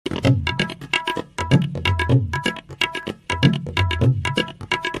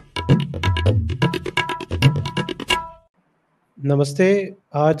नमस्ते।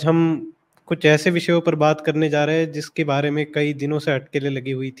 आज हम कुछ ऐसे विषयों पर बात करने जा रहे हैं जिसके बारे में कई दिनों से अटकलें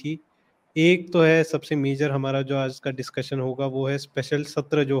लगी हुई थी। एक तो है सबसे मेजर हमारा जो आज का डिस्कशन होगा वो है स्पेशल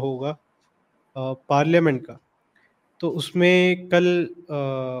सत्र जो होगा पार्लियामेंट का। तो उसमें कल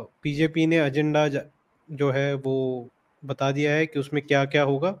बीजेपी ने एजेंडा जो है वो बता दिया है कि उसमें क्या-क्या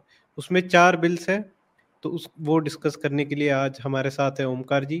होगा। उसमें 4 बिल्स हैं, तो उस वो डिस्कस करने के लिए आज हमारे साथ हैं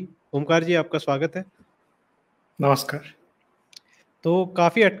ओमकार जी। ओमकार जी, आपका स्वागत है। नमस्कार। तो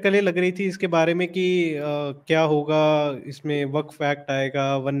काफ़ी अटकलें लग रही थी इसके बारे में कि क्या होगा, इसमें वक्फ एक्ट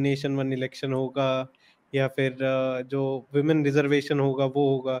आएगा, वन नेशन वन इलेक्शन होगा या फिर जो विमेन रिजर्वेशन होगा वो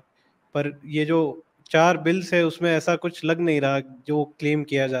होगा। पर ये जो 4 बिल्स है उसमें ऐसा कुछ लग नहीं रहा जो क्लेम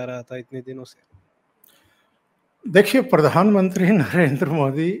किया जा रहा था इतने दिनों से। देखिए, प्रधानमंत्री नरेंद्र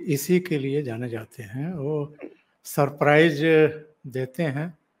मोदी इसी के लिए जाने जाते हैं। वो सरप्राइज देते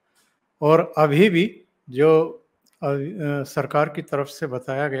हैं और अभी भी जो सरकार की तरफ से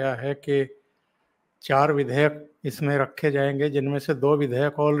बताया गया है कि 4 विधेयक इसमें रखे जाएंगे, जिनमें से 2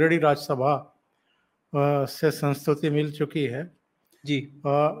 विधेयक ऑलरेडी राज्यसभा से संस्तुति मिल चुकी है। जी।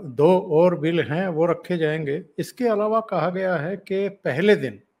 2 और बिल हैं वो रखे जाएंगे। इसके अलावा कहा गया है कि पहले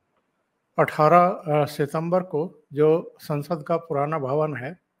दिन 18 सितंबर को जो संसद का पुराना भवन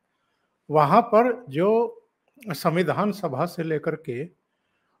है, वहाँ पर जो संविधान सभा से लेकर के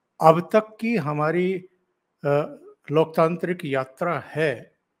अब तक की हमारी लोकतांत्रिक यात्रा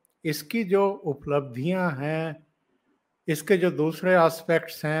है, इसकी जो उपलब्धियां हैं, इसके जो दूसरे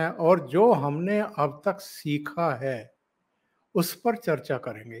एस्पेक्ट्स हैं और जो हमने अब तक सीखा है, उस पर चर्चा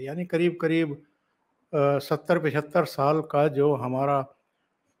करेंगे। यानी करीब करीब 70-75 साल का जो हमारा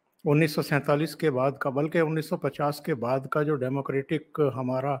 1947 के बाद का, बल्कि 1950 के बाद का जो डेमोक्रेटिक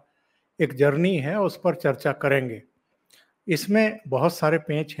हमारा एक जर्नी है, उस पर चर्चा करेंगे। इसमें बहुत सारे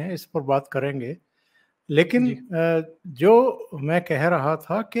पेंच हैं, इस पर बात करेंगे। लेकिन जी। जो मैं कह रहा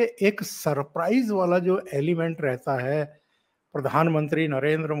था कि एक सरप्राइज वाला जो एलिमेंट रहता है प्रधानमंत्री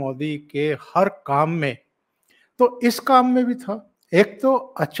नरेंद्र मोदी के हर काम में, तो इस काम में भी था। एक तो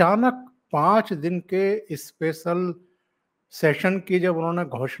अचानक 5 दिन के स्पेशल सेशन की जब उन्होंने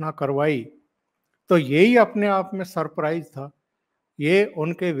घोषणा करवाई, तो यही अपने आप में सरप्राइज था। ये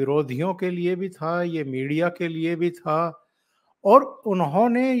उनके विरोधियों के लिए भी था, ये मीडिया के लिए भी था, और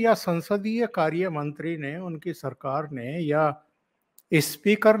उन्होंने या संसदीय कार्य मंत्री ने, उनकी सरकार ने या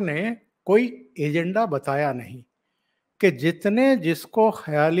स्पीकर ने कोई एजेंडा बताया नहीं कि जितने जिसको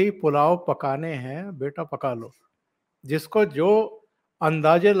ख्याली पुलाव पकाने हैं बेटा पका लो, जिसको जो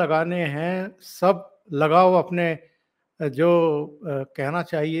अंदाजे लगाने हैं सब लगाओ। अपने जो कहना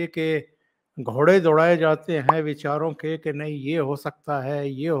चाहिए कि घोड़े दौड़ाए जाते हैं विचारों के कि नहीं ये हो सकता है,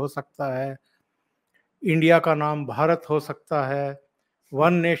 ये हो सकता है, इंडिया का नाम भारत हो सकता है,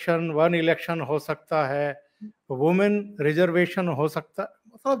 वन नेशन वन इलेक्शन हो सकता है, वुमेन रिजर्वेशन हो सकता,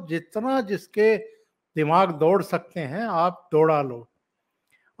 मतलब जितना जिसके दिमाग दौड़ सकते हैं आप दौड़ा लो।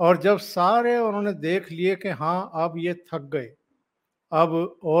 और जब सारे उन्होंने देख लिए कि हाँ अब ये थक गए,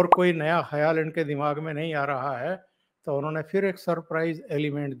 अब और कोई नया ख्याल इनके दिमाग में नहीं आ रहा है, तो उन्होंने फिर एक सरप्राइज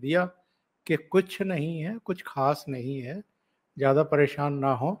एलिमेंट दिया कि कुछ नहीं है, कुछ खास नहीं है, ज़्यादा परेशान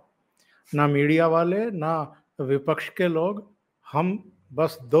ना हो, ना मीडिया वाले ना विपक्ष के लोग। हम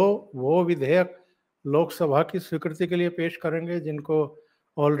बस 2 वो विधेयक लोकसभा की स्वीकृति के लिए पेश करेंगे जिनको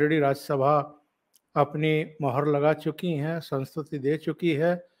ऑलरेडी राज्यसभा अपनी मोहर लगा चुकी हैं, संस्तुति दे चुकी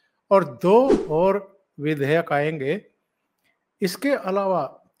है, और 2 और विधेयक आएंगे। इसके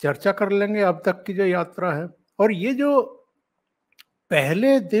अलावा चर्चा कर लेंगे अब तक की जो यात्रा है, और ये जो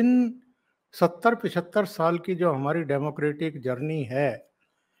पहले दिन 70-75 साल की जो हमारी डेमोक्रेटिक जर्नी है,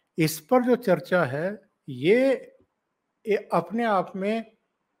 इस पर जो चर्चा है, ये अपने आप में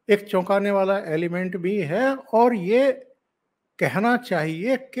एक चौंकाने वाला एलिमेंट भी है, और ये कहना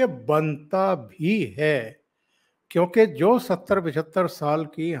चाहिए कि बनता भी है, क्योंकि जो 70-75 साल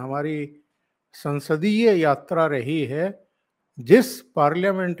की हमारी संसदीय यात्रा रही है, जिस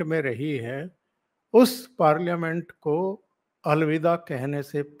पार्लियामेंट में रही है, उस पार्लियामेंट को अलविदा कहने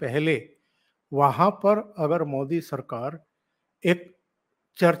से पहले वहाँ पर अगर मोदी सरकार एक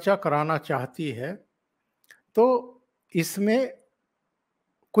चर्चा कराना चाहती है, तो इसमें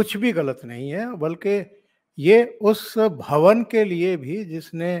कुछ भी गलत नहीं है, बल्कि ये उस भवन के लिए भी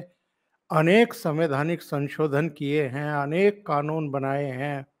जिसने अनेक संवैधानिक संशोधन किए हैं, अनेक कानून बनाए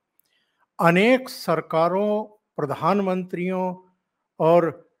हैं, अनेक सरकारों, प्रधानमंत्रियों और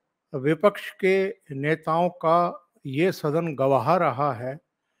विपक्ष के नेताओं का ये सदन गवाह रहा है,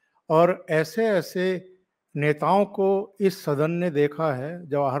 और ऐसे ऐसे नेताओं को इस सदन ने देखा है,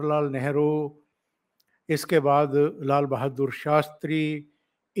 जवाहरलाल नेहरू, इसके बाद लाल बहादुर शास्त्री,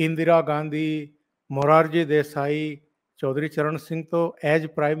 इंदिरा गांधी, मोरारजी देसाई, चौधरी चरण सिंह तो एज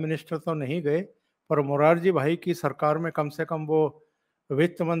प्राइम मिनिस्टर तो नहीं गए, पर मोरारजी भाई की सरकार में कम से कम वो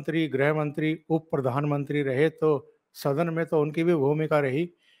वित्त मंत्री, गृह मंत्री, उप प्रधानमंत्री रहे, तो सदन में तो उनकी भी भूमिका रही।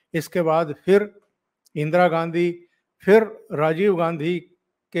 इसके बाद फिर इंदिरा गांधी, फिर राजीव गांधी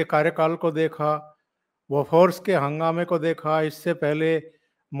के कार्यकाल को देखा, बोफोर्स के हंगामे को देखा, इससे पहले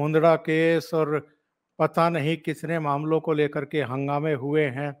मुंदड़ा केस और पता नहीं कितने मामलों को लेकर के हंगामे हुए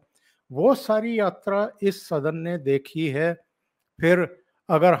हैं। वो सारी यात्रा इस सदन ने देखी है। फिर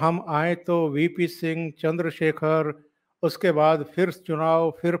अगर हम आए तो वीपी सिंह, चंद्रशेखर, उसके बाद फिर चुनाव,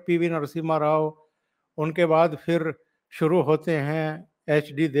 फिर पीवी नरसिम्हा राव, उनके बाद फिर शुरू होते हैं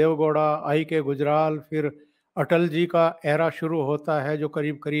एचडी देवगौड़ा, आई के गुजराल, फिर अटल जी का एरा शुरू होता है जो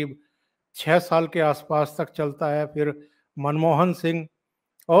करीब करीब 6 साल के आसपास तक चलता है, फिर मनमोहन सिंह,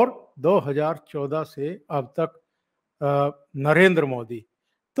 और 2014 से अब तक नरेंद्र मोदी।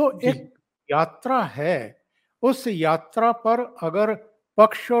 तो जी। एक यात्रा है। उस यात्रा पर अगर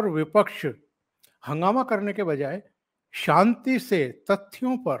पक्ष और विपक्ष हंगामा करने के बजाय शांति से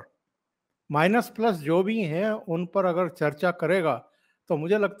तथ्यों पर, माइनस प्लस जो भी हैं उन पर अगर चर्चा करेगा, तो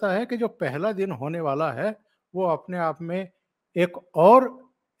मुझे लगता है कि जो पहला दिन होने वाला है वो अपने आप में एक और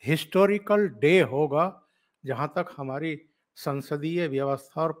हिस्टोरिकल डे होगा, जहां तक हमारी संसदीय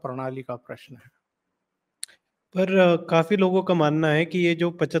व्यवस्था और प्रणाली का प्रश्न है। पर काफ़ी लोगों का मानना है कि ये जो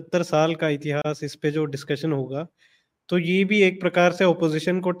 75 साल का इतिहास, इस पे जो डिस्कशन होगा, तो ये भी एक प्रकार से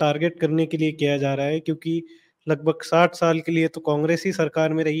ऑपोजिशन को टारगेट करने के लिए किया जा रहा है, क्योंकि लगभग 60 साल के लिए तो कांग्रेस ही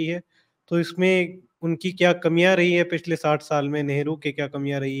सरकार में रही है। तो इसमें उनकी क्या कमियां रही है पिछले 60 साल में, नेहरू के क्या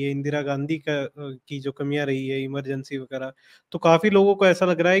कमियां रही है, इंदिरा गांधी की जो कमियां रही है, इमरजेंसी वगैरह। तो काफ़ी लोगों को ऐसा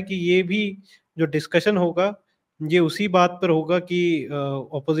लग रहा है कि ये भी जो डिस्कशन होगा, ये उसी बात पर होगा कि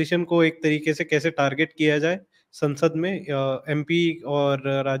ऑपोजिशन को एक तरीके से कैसे टारगेट किया जाए संसद में, एमपी और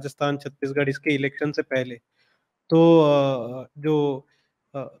राजस्थान, छत्तीसगढ़ इसके इलेक्शन से पहले। तो जो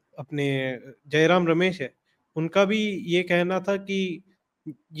अ, अपने जयराम रमेश है, उनका भी ये कहना था कि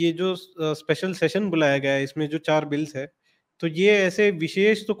ये जो स्पेशल सेशन बुलाया गया है, इसमें जो 4 बिल्स है, तो ये ऐसे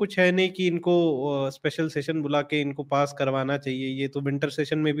विशेष तो कुछ है नहीं कि इनको स्पेशल सेशन बुला के इनको पास करवाना चाहिए, ये तो विंटर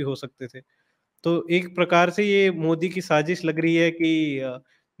सेशन में भी हो सकते थे। तो एक प्रकार से ये मोदी की साजिश लग रही है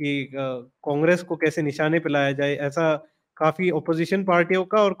कि कांग्रेस को कैसे निशाने पे लाया जाए, ऐसा काफ़ी ऑपोजिशन पार्टियों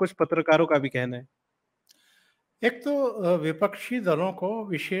का और कुछ पत्रकारों का भी कहना है। एक तो विपक्षी दलों को,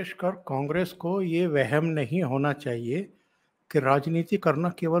 विशेषकर कांग्रेस को, ये वहम नहीं होना चाहिए कि राजनीति करना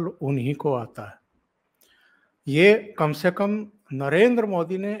केवल उन्हीं को आता है। ये कम से कम नरेंद्र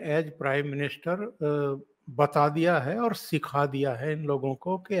मोदी ने एज प्राइम मिनिस्टर बता दिया है और सिखा दिया है इन लोगों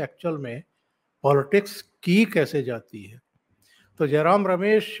को कि एक्चुअल में पॉलिटिक्स की कैसे जाती है। तो जयराम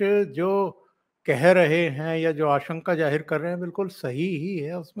रमेश जो कह रहे हैं या जो आशंका जाहिर कर रहे हैं बिल्कुल सही ही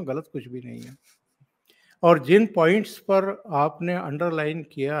है, उसमें गलत कुछ भी नहीं है। और जिन पॉइंट्स पर आपने अंडरलाइन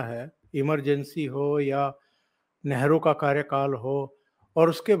किया है, इमरजेंसी हो या नेहरू का कार्यकाल हो, और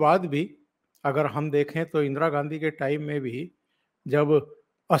उसके बाद भी अगर हम देखें तो इंदिरा गांधी के टाइम में भी जब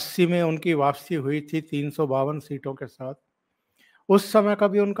 80 में उनकी वापसी हुई थी 352 सीटों के साथ, उस समय का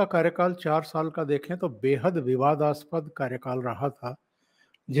भी उनका कार्यकाल 4 साल का देखें तो बेहद विवादास्पद कार्यकाल रहा था,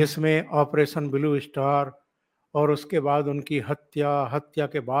 जी। जिसमें ऑपरेशन ब्लू स्टार और उसके बाद उनकी हत्या, हत्या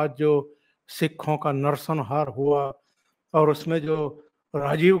के बाद जो सिखों का नरसंहार हुआ, और उसमें जो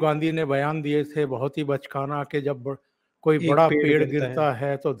राजीव गांधी ने बयान दिए थे बहुत ही बचकाना कि जब कोई एक बड़ा पेड़ पेड़ गिरता है। गिरता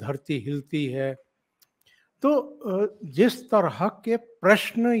है तो धरती हिलती है। तो जिस तरह के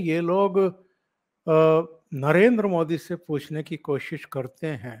प्रश्न ये लोग नरेंद्र मोदी से पूछने की कोशिश करते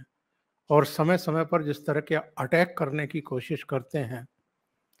हैं और समय समय पर जिस तरह के अटैक करने की कोशिश करते हैं,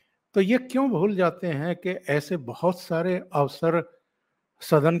 तो ये क्यों भूल जाते हैं कि ऐसे बहुत सारे अवसर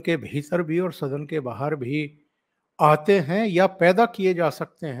सदन के भीतर भी और सदन के बाहर भी आते हैं या पैदा किए जा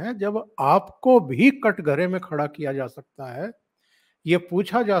सकते हैं, जब आपको भी कटघरे में खड़ा किया जा सकता है। ये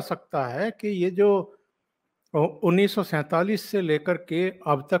पूछा जा सकता है कि ये जो 1947 से लेकर के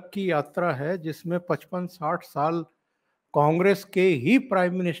अब तक की यात्रा है, जिसमें 55-60 साल कांग्रेस के ही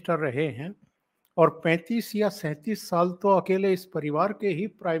प्राइम मिनिस्टर रहे हैं और 35 या 37 साल तो अकेले इस परिवार के ही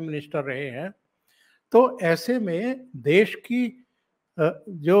प्राइम मिनिस्टर रहे हैं, तो ऐसे में देश की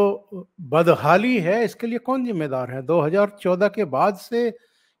जो बदहाली है इसके लिए कौन जिम्मेदार है? 2014 के बाद से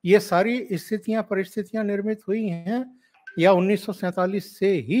ये सारी स्थितियां, परिस्थितियां निर्मित हुई हैं या 1947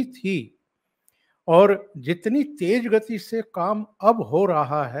 से ही थी? और जितनी तेज गति से काम अब हो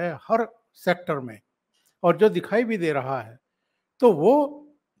रहा है हर सेक्टर में, और जो दिखाई भी दे रहा है, तो वो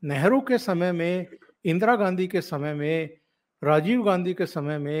नेहरू के समय में, इंदिरा गांधी के समय में, राजीव गांधी के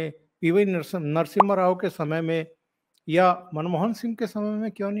समय में, पीवी नरसिम्हा राव के समय में या मनमोहन सिंह के समय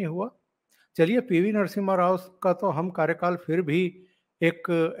में क्यों नहीं हुआ? चलिए पीवी नरसिम्हा राव का तो हम कार्यकाल फिर भी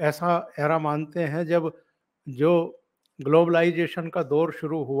एक ऐसा एरा मानते हैं जब जो ग्लोबलाइजेशन का दौर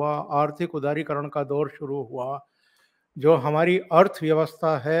शुरू हुआ, आर्थिक उदारीकरण का दौर शुरू हुआ, जो हमारी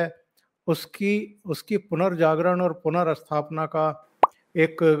अर्थव्यवस्था है उसकी उसकी पुनर्जागरण और पुनर्स्थापना का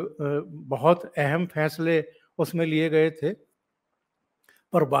एक बहुत अहम फैसले उसमें लिए गए थे।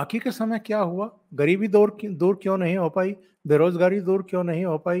 पर बाकी के समय क्या हुआ? गरीबी दूर क्यों नहीं हो पाई? बेरोजगारी दूर क्यों नहीं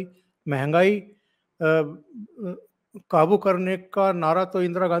हो पाई? महंगाई काबू करने का नारा तो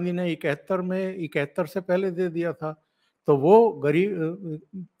इंदिरा गांधी ने 71 से पहले दे दिया था। तो वो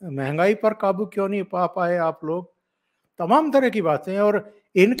महंगाई पर काबू क्यों नहीं पा पाए आप लोग? तमाम तरह की बातें। और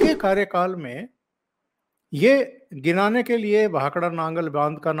इनके कार्यकाल में ये गिनाने के लिए भाखड़ा नांगल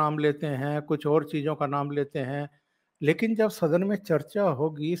बांध का नाम लेते हैं, कुछ और चीज़ों का नाम लेते हैं, लेकिन जब सदन में चर्चा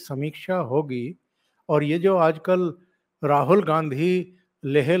होगी, समीक्षा होगी, और ये जो आजकल राहुल गांधी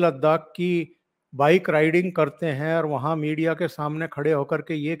लेह लद्दाख की बाइक राइडिंग करते हैं और वहाँ मीडिया के सामने खड़े होकर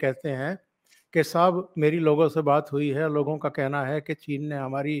के ये कहते हैं कि साहब मेरी लोगों से बात हुई है, लोगों का कहना है कि चीन ने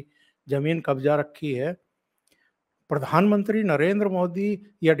हमारी ज़मीन कब्जा रखी है। प्रधानमंत्री नरेंद्र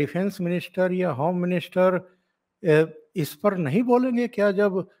मोदी या डिफेंस मिनिस्टर या होम मिनिस्टर इस पर नहीं बोलेंगे क्या?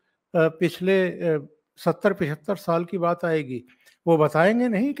 जब पिछले 70-75 साल की बात आएगी, वो बताएंगे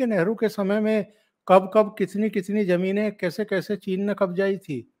नहीं कि नेहरू के समय में कब कब कितनी कितनी जमीनें कैसे कैसे चीन ने कब्जाई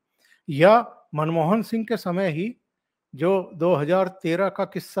थी? या मनमोहन सिंह के समय ही जो 2013 का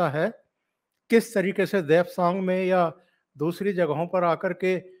किस्सा है, किस तरीके से देपसांग में या दूसरी जगहों पर आकर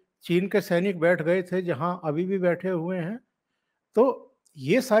के चीन के सैनिक बैठ गए थे, जहां अभी भी बैठे हुए हैं। तो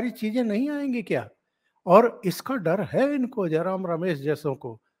ये सारी चीजें नहीं आएंगी क्या? और इसका डर है इनको, जयराम रमेश जैसों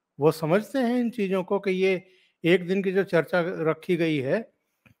को। वो समझते हैं इन चीजों को कि ये एक दिन की जो चर्चा रखी गई है,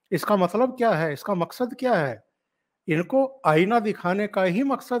 इसका मतलब क्या है, इसका मकसद क्या है? इनको आईना दिखाने का ही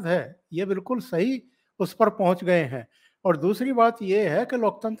मकसद है। ये बिल्कुल सही उस पर पहुंच गए हैं। और दूसरी बात ये है कि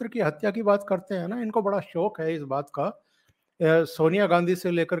लोकतंत्र की हत्या की बात करते हैं ना, इनको बड़ा शौक है इस बात का। सोनिया गांधी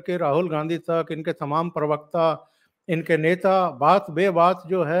से लेकर के राहुल गांधी तक, इनके तमाम प्रवक्ता, इनके नेता, बात बेबात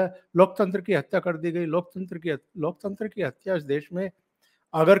जो है लोकतंत्र की हत्या कर दी गई। लोकतंत्र की हत्या इस देश में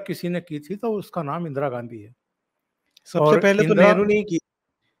अगर किसी ने की थी तो उसका नाम इंदिरा गांधी है। सबसे और पहले तो इंदिरा नेहरू ने ही की।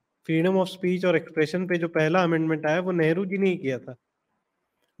 फ्रीडम ऑफ स्पीच और एक्सप्रेशन पे जो पहला अमेंडमेंट आया वो नेहरू जी ने ही किया था।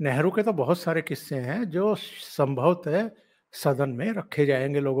 नेहरू के तो बहुत सारे किस्से हैं जो संभवतः सदन में रखे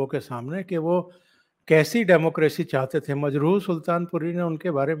जाएंगे लोगों के सामने कि वो कैसी डेमोक्रेसी चाहते थे। मजरूह सुल्तानपुरी ने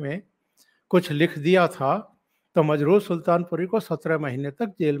उनके बारे में कुछ लिख दिया था, तो मजरूह सुल्तानपुरी को 17 महीने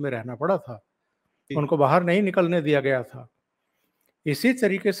तक जेल में रहना पड़ा था। जी। उनको बाहर नहीं निकलने दिया गया था। इसी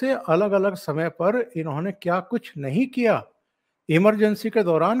तरीके से अलग अलग समय पर इन्होंने क्या कुछ नहीं किया। इमरजेंसी के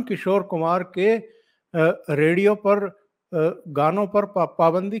दौरान किशोर कुमार के रेडियो पर गानों पर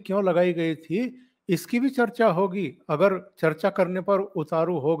पाबंदी क्यों लगाई गई थी, इसकी भी चर्चा होगी। अगर चर्चा करने पर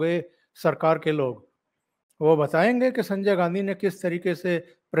उतारू हो गए सरकार के लोग, वो बताएंगे कि संजय गांधी ने किस तरीके से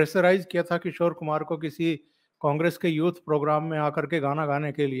प्रेशराइज किया था किशोर कुमार को किसी कांग्रेस के यूथ प्रोग्राम में आकर के गाना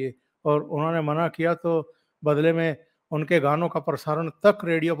गाने के लिए, और उन्होंने मना किया तो बदले में उनके गानों का प्रसारण तक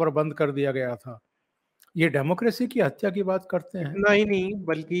रेडियो पर बंद कर दिया गया था। ये डेमोक्रेसी की हत्या की बात करते हैं। इतना ही नहीं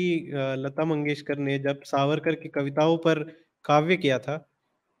बल्कि लता मंगेशकर ने जब सावरकर की कविताओं पर काव्य किया था,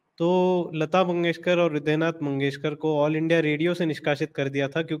 तो लता मंगेशकर और हृदयनाथ मंगेशकर को ऑल इंडिया रेडियो से निष्कासित कर दिया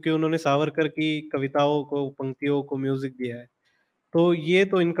था क्योंकि उन्होंने सावरकर की कविताओं को, पंक्तियों को म्यूजिक दिया है। तो ये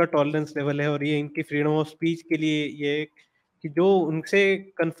तो इनका टॉलरेंस लेवल है और ये इनकी फ्रीडम ऑफ स्पीच के लिए ये कि जो उनसे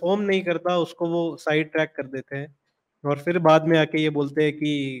कंफर्म नहीं करता उसको वो साइड ट्रैक कर देते हैं और फिर बाद में आके ये बोलते हैं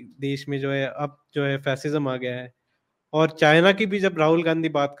कि देश में जो है अब जो है फैसिज्म आ गया है। और चाइना की भी जब राहुल गांधी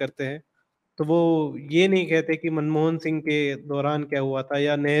बात करते हैं तो वो ये नहीं कहते कि मनमोहन सिंह के दौरान क्या हुआ था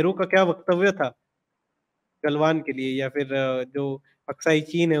या नेहरू का क्या वक्तव्य था गलवान के लिए या फिर जो अक्साई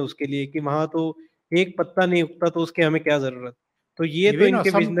चीन है उसके लिए कि वहां तो एक पत्ता नहीं उगता तो उसके हमें क्या जरूरत। तो ये तो इवन इनके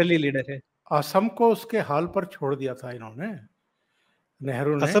असम विजनरी लीडर है। असम को उसके हाल पर छोड़ दिया था इन्होंने,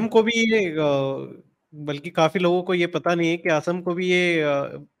 नेहरू ने। असम को भी ये बल्कि काफी लोगों को ये पता नहीं है कि असम को भी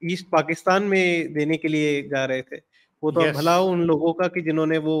ये ईस्ट पाकिस्तान में देने के लिए जा रहे थे। वो तो यस। भला हो उन लोगों का कि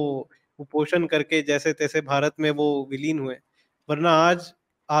जिन्होंने वो कुपोषण करके जैसे तैसे भारत में वो विलीन हुए, वरना आज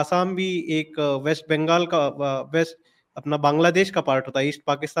आसाम भी एक वेस्ट बंगाल का वेस्ट अपना बांग्लादेश का पार्ट होता, ईस्ट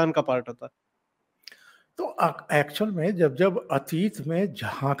पाकिस्तान का पार्ट होता। तो एक्चुअल में जब जब अतीत में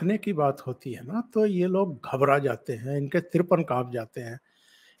झांकने की बात होती है ना, तो ये लोग घबरा जाते हैं, इनके तिरपन कांप जाते हैं।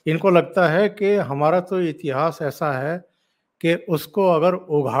 इनको लगता है कि हमारा तो इतिहास ऐसा है कि उसको अगर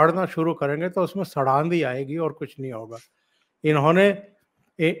उघाड़ना शुरू करेंगे तो उसमें सड़ांधी आएगी और कुछ नहीं होगा। इन्होंने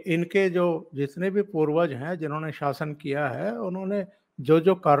इनके जो जितने भी पूर्वज हैं जिन्होंने शासन किया है, उन्होंने जो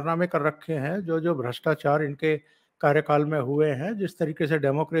जो कारनामे कर रखे हैं, जो जो भ्रष्टाचार इनके कार्यकाल में हुए हैं, जिस तरीके से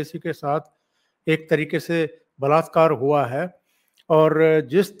डेमोक्रेसी के साथ एक तरीके से बलात्कार हुआ है, और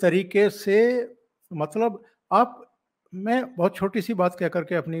जिस तरीके से मतलब आप मैं बहुत छोटी सी बात कह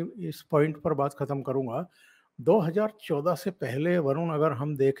करके अपनी इस पॉइंट पर बात खत्म करूंगा। 2014 से पहले वरुण अगर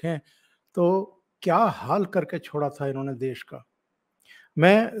हम देखें तो क्या हाल करके छोड़ा था इन्होंने देश का।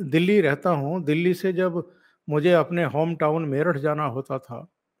 मैं दिल्ली रहता हूं, दिल्ली से जब मुझे अपने होम टाउन मेरठ जाना होता था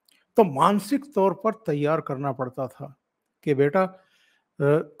तो मानसिक तौर पर तैयार करना पड़ता था कि बेटा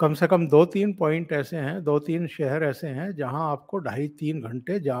कम से कम 2-3 पॉइंट ऐसे हैं, 2-3 शहर ऐसे हैं जहां आपको 2.5-3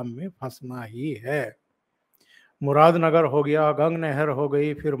 घंटे जाम में फंसना ही है। मुरादनगर हो गया, गंग नहर हो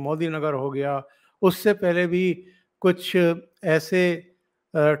गई, फिर मोदी नगर हो गया। उससे पहले भी कुछ ऐसे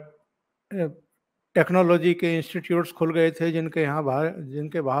टेक्नोलॉजी के इंस्टीट्यूट्स खुल गए थे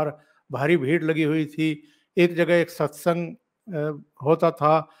जिनके बाहर भारी भीड़ लगी हुई थी। एक जगह एक सत्संग होता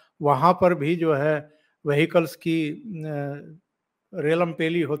था, वहाँ पर भी जो है व्हीकल्स की रेलम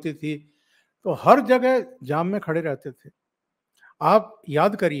पेली होती थी। तो हर जगह जाम में खड़े रहते थे। आप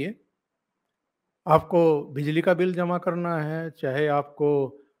याद करिए, आपको बिजली का बिल जमा करना है, चाहे आपको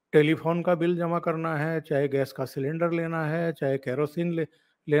टेलीफोन का बिल जमा करना है, चाहे गैस का सिलेंडर लेना है, चाहे केरोसिन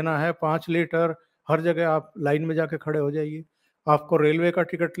लेना है 5 लीटर, हर जगह आप लाइन में जाके खड़े हो जाइए। आपको रेलवे का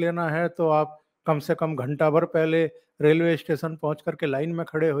टिकट लेना है तो आप कम से कम घंटा भर पहले रेलवे स्टेशन पहुंच करके लाइन में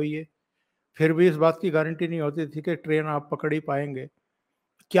खड़े होइए। फिर भी इस बात की गारंटी नहीं होती थी कि ट्रेन आप पकड़ ही पाएंगे।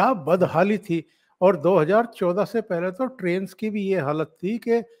 क्या बदहाली थी। और 2014 से पहले तो ट्रेन्स की भी ये हालत थी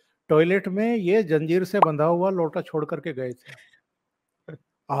कि टॉयलेट में ये जंजीर से बंधा हुआ लोटा छोड़ करके गए थे।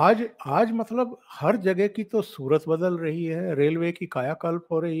 आज आज मतलब हर जगह की तो सूरत बदल रही है, रेलवे की कायाकल्प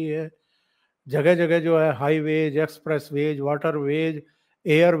हो रही है। जगह जगह जो है हाईवेज, एक्सप्रेसवेज, वाटरवेज,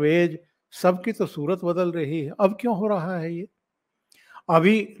 एयरवेज, सबकी तो सूरत बदल रही है। अब क्यों हो रहा है ये?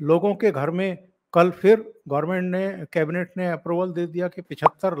 अभी लोगों के घर में कल फिर गवर्नमेंट ने, कैबिनेट ने अप्रूवल दे दिया कि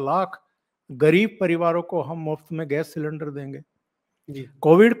 75 लाख गरीब परिवारों को हम मुफ्त में गैस सिलेंडर देंगे। जी।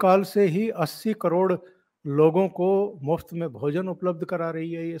 कोविड काल से ही 80 करोड़ लोगों को मुफ्त में भोजन उपलब्ध करा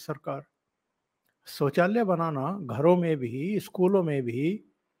रही है ये सरकार। शौचालय बनाना घरों में भी, स्कूलों में भी,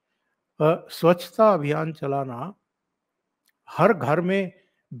 स्वच्छता अभियान चलाना, हर घर में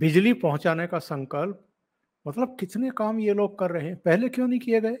बिजली पहुंचाने का संकल्प, मतलब कितने काम ये लोग कर रहे हैं। पहले क्यों नहीं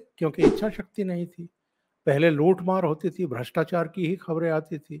किए गए? क्योंकि इच्छा शक्ति नहीं थी। पहले लूट मार होती थी, भ्रष्टाचार की ही खबरें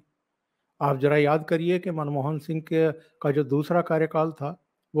आती थी। आप जरा याद करिए कि मनमोहन सिंह के का जो दूसरा कार्यकाल था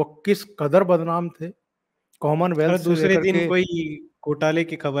वो किस कदर बदनाम थे। हर कॉमनवेल्थ से दूसरे लेकर दिन के कोई घोटाले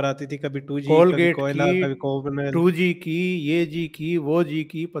की खबर आती थी, कभी 2G, कभी कोलगेट की, कोयला, कभी कोबनल। 2G की, ये जी की, वो जी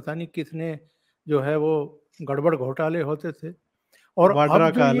की, पता नहीं कितने जो है वो गड़बड़ घोटाले होते थे। और अब वाड्रा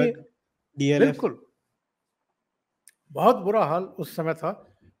जो का ये अलग, DLF। बिल्कुल बहुत बुरा हाल उस समय था।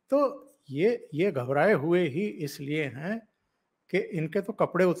 तो ये घबराए हुए ही इसलिए हैं कि इनके तो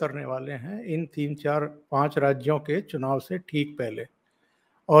कपड़े उतरने वाले हैं इन 3-4-5 राज्यों के चुनाव से ठीक पहले।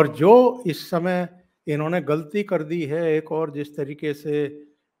 और जो इस समय इन्होंने गलती कर दी है एक और, जिस तरीके से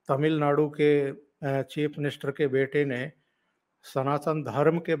तमिलनाडु के चीफ मिनिस्टर के बेटे ने सनातन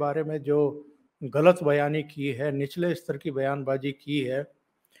धर्म के बारे में जो गलत बयानी की है, निचले स्तर की बयानबाजी की है,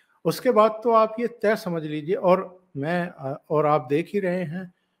 उसके बाद तो आप ये तय समझ लीजिए। और आप देख ही रहे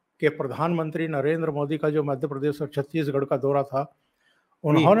हैं कि प्रधानमंत्री नरेंद्र मोदी का जो मध्य प्रदेश और छत्तीसगढ़ का दौरा था, जी।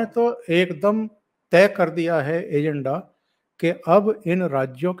 उन्होंने तो एकदम तय कर दिया है एजेंडा कि अब इन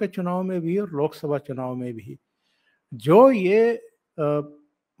राज्यों के चुनाव में भी और लोकसभा चुनाव में भी जो ये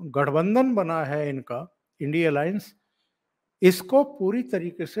गठबंधन बना है इनका, इंडिया अलायंस, इसको पूरी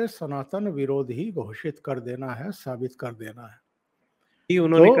तरीके से सनातन विरोधी घोषित कर देना है, साबित कर देना है। कि तो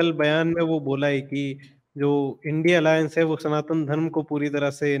उन्होंने कल बयान में वो बोला है कि जो इंडिया अलायंस है वो सनातन धर्म को पूरी तरह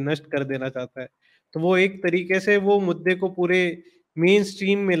से नष्ट कर देना चाहता है। तो वो एक तरीके से वो मुद्दे को पूरे मेन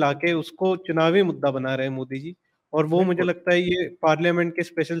स्ट्रीम में लाके उसको चुनावी मुद्दा बना रहे हैं मोदी जी। और वो मुझे बिल्कुल लगता है ये पार्लियामेंट के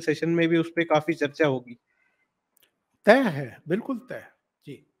स्पेशल सेशन में भी उस पे काफी चर्चा होगी। तय है, बिल्कुल तय।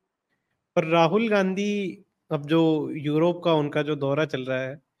 जी। पर राहुल गांधी, अब जो यूरोप का उनका जो दौरा चल रहा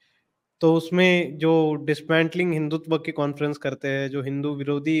है, तो उसमें जो डिसमेंटलिंग हिंदुत्व की कॉन्फ्रेंस करते हैं, जो हिंदू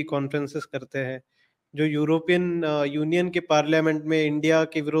विरोधी कॉन्फ्रेंसेस करते हैं, जो यूरोपियन यूनियन के पार्लियामेंट में इंडिया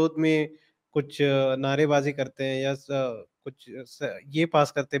के विरोध में कुछ नारेबाजी करते हैं या ये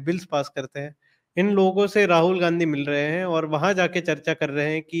पास करते हैं, बिल्स पास करते हैं, इन लोगों से राहुल गांधी मिल रहे हैं और वहां जाके चर्चा कर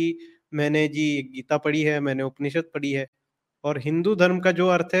रहे हैं कि मैंने जी गीता पढ़ी है, मैंने उपनिषद पढ़ी है, और हिंदू धर्म का जो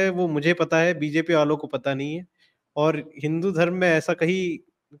अर्थ है वो मुझे पता है, बीजेपी वालों को पता नहीं है। और हिंदू धर्म में ऐसा कहीं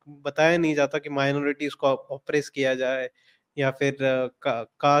बताया नहीं जाता कि माइनॉरिटीज को ऑप्रेस किया जाए या फिर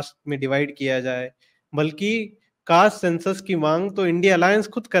कास्ट में डिवाइड किया जाए, बल्कि कास्ट सेंसस की मांग तो इंडिया अलायंस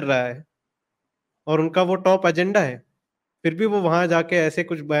खुद कर रहा है और उनका वो टॉप एजेंडा है, फिर भी वो वहां जाके ऐसे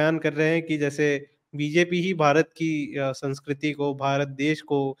कुछ बयान कर रहे हैं कि जैसे बीजेपी ही भारत की संस्कृति को, भारत देश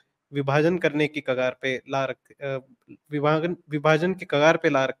को विभाजन करने की कगार पे ला विभाजन विभाजन की कगार पे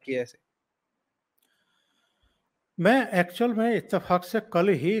ला रखी है ऐसे। मैं एक्चुअल में इत्तेफाक से कल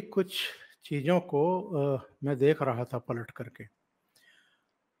ही कुछ चीज़ों को मैं देख रहा था पलट करके।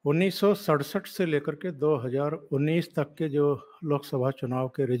 1967 से लेकर के 2019 तक के जो लोकसभा चुनाव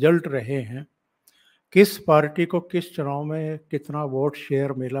के रिजल्ट रहे हैं, किस पार्टी को किस चुनाव में कितना वोट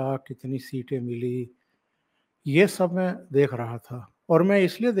शेयर मिला, कितनी सीटें मिली, ये सब मैं देख रहा था। और मैं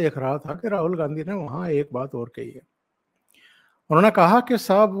इसलिए देख रहा था कि राहुल गांधी ने वहाँ एक बात और कही है। उन्होंने कहा कि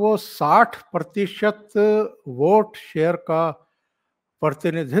साहब वो 60% वोट शेयर का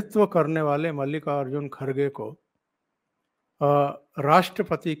प्रतिनिधित्व करने वाले मल्लिकार्जुन खड़गे को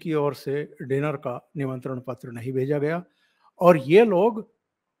राष्ट्रपति की ओर से डिनर का निमंत्रण पत्र नहीं भेजा गया और ये लोग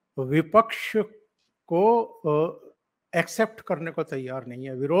विपक्ष को एक्सेप्ट करने को तैयार नहीं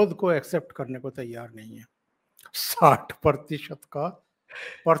है, विरोध को एक्सेप्ट करने को तैयार नहीं है। 60% का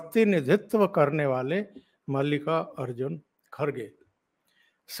प्रतिनिधित्व करने वाले मल्लिकार्जुन खड़गे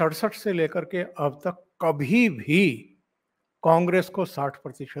 67 से लेकर के अब तक कभी भी कांग्रेस को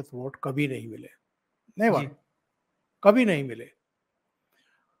 60% वोट कभी नहीं मिले, नेवर, कभी नहीं मिले।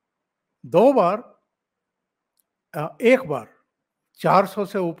 2 बार, एक बार 400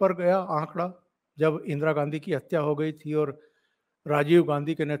 से ऊपर गया आंकड़ा जब इंदिरा गांधी की हत्या हो गई थी और राजीव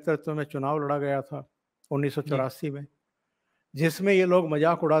गांधी के नेतृत्व में चुनाव लड़ा गया था 1984 में, जिसमें ये लोग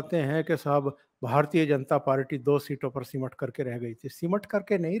मजाक उड़ाते हैं कि साहब भारतीय जनता पार्टी 2 सीटों पर सिमट करके रह गई थी। सिमट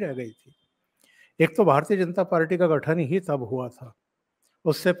करके नहीं रह गई थी। एक तो भारतीय जनता पार्टी का गठन ही तब हुआ था,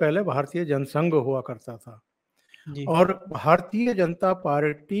 उससे पहले भारतीय जनसंघ हुआ करता था और भारतीय जनता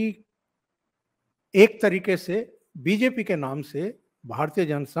पार्टी एक तरीके से बीजेपी के नाम से भारतीय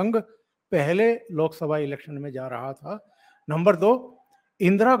जनसंघ पहले लोकसभा इलेक्शन में जा रहा था। नंबर 2,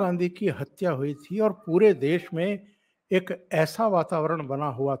 इंदिरा गांधी की हत्या हुई थी और पूरे देश में एक ऐसा वातावरण बना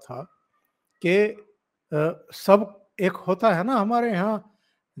हुआ था कि सब एक होता है ना हमारे यहाँ,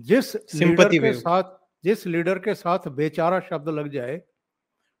 जिस लीडर के साथ बेचारा शब्द लग जाए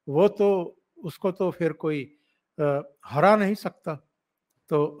वो तो उसको तो फिर कोई हरा नहीं सकता।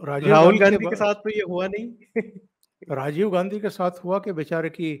 तो राहुल गांधी के साथ तो ये हुआ नहीं। राजीव गांधी के साथ हुआ कि बेचारे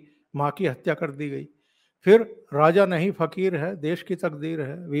की माँ की हत्या कर दी गई। फिर राजा नहीं फकीर है, देश की तकदीर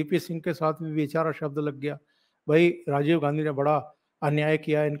है, वीपी सिंह के साथ भी बेचारा शब्द लग गया। भाई राजीव गांधी ने बड़ा अन्याय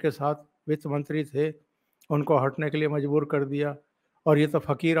किया इनके साथ, वित्त मंत्री थे, उनको हटने के लिए मजबूर कर दिया और ये तो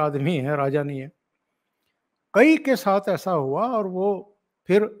फकीर आदमी है, राजा नहीं है। कई के साथ ऐसा हुआ और वो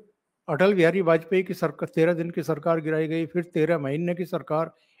फिर अटल बिहारी वाजपेयी की सरकार 13 दिन की सरकार गिराई गई, फिर 13 महीने की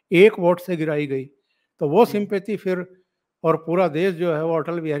सरकार 1 वोट से गिराई गई। तो वो सिंपैथी फिर और पूरा देश जो है वो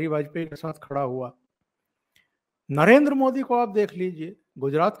अटल बिहारी वाजपेयी के साथ खड़ा हुआ। नरेंद्र मोदी को आप देख लीजिए,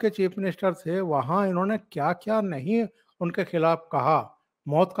 गुजरात के चीफ मिनिस्टर थे, वहां इन्होंने क्या क्या नहीं उनके खिलाफ कहा,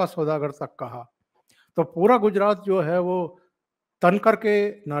 मौत का सौदागर तक कहा। तो पूरा गुजरात जो है वो तन करके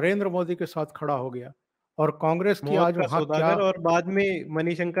नरेंद्र मोदी के साथ खड़ा हो गया और कांग्रेस की आज वहां क्या। और बाद में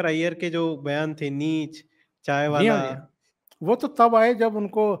मणिशंकर अय्यर के जो बयान थे, नीच चाय जी हाँ, वाला, जी हाँ, वो तो तब आए जब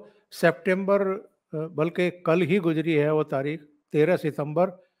उनको सितंबर, बल्कि कल ही गुजरी है वो तारीख, 13 सितंबर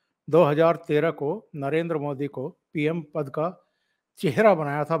 2013 को नरेंद्र मोदी को पीएम पद का चेहरा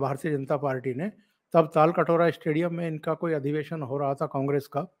बनाया था भारतीय जनता पार्टी ने। तब ताल कटोरा स्टेडियम में इनका कोई अधिवेशन हो रहा था कांग्रेस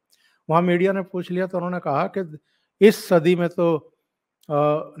का। वहाँ मीडिया ने पूछ लिया तो उन्होंने कहा कि इस सदी में तो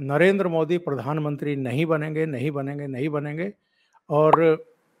नरेंद्र मोदी प्रधानमंत्री नहीं बनेंगे, नहीं बनेंगे, नहीं बनेंगे। और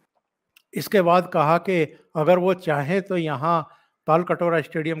इसके बाद कहा कि अगर वो चाहें तो यहाँ ताल कटोरा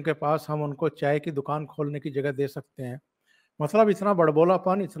स्टेडियम के पास हम उनको चाय की दुकान खोलने की जगह दे सकते हैं। मतलब इतना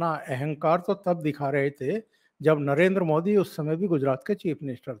बड़बोलापन, इतना अहंकार तो तब दिखा रहे थे जब नरेंद्र मोदी उस समय भी गुजरात के चीफ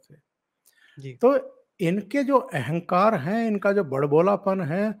मिनिस्टर थे। तो इनके जो अहंकार हैं, इनका जो बड़बोलापन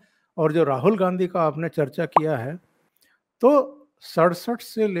है, और जो राहुल गांधी का आपने चर्चा किया है, तो 67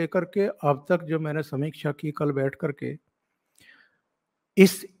 से लेकर के अब तक जो मैंने समीक्षा की कल बैठ करके,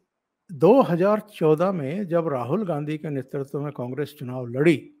 इस 2014 में जब राहुल गांधी के नेतृत्व में कांग्रेस चुनाव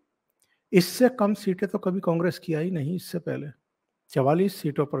लड़ी, इससे कम सीटें तो कभी कांग्रेस की आई नहीं। इससे पहले 44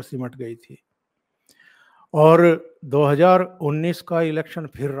 सीटों पर सिमट गई थी और 2019 का इलेक्शन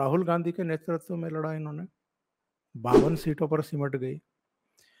फिर राहुल गांधी के नेतृत्व में लड़ा इन्होंने, 52 सीटों पर सिमट गई।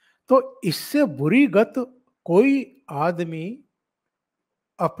 तो इससे बुरी गत कोई आदमी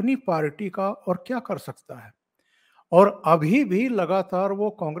अपनी पार्टी का और क्या कर सकता है। और अभी भी लगातार वो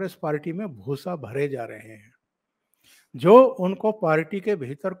कांग्रेस पार्टी में भूसा भरे जा रहे हैं। जो उनको पार्टी के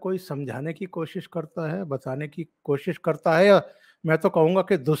भीतर कोई समझाने की कोशिश करता है, बताने की कोशिश करता है, या मैं तो कहूँगा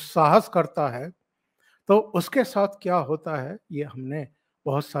कि दुस्साहस करता है, तो उसके साथ क्या होता है ये हमने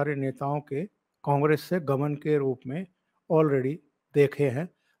बहुत सारे नेताओं के कांग्रेस से गमन के रूप में ऑलरेडी देखे हैं।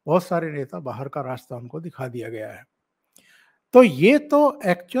 बहुत सारे नेता बाहर का रास्ता हमको दिखा दिया गया है। तो ये तो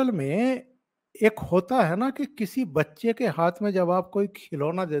एक्चुअल में एक होता है ना कि किसी बच्चे के हाथ में जब आप कोई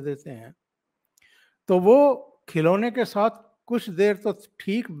खिलौना दे देते हैं, तो वो खिलौने के साथ कुछ देर तो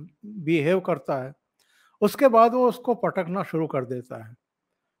ठीक बिहेव करता है, उसके बाद वो उसको पटकना शुरू कर देता है।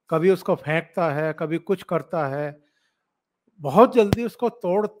 कभी उसको फेंकता है, कभी कुछ करता है, बहुत जल्दी उसको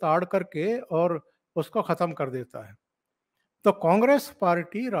तोड़-ताड़ करके और उसको खत्म कर देता है। तो कांग्रेस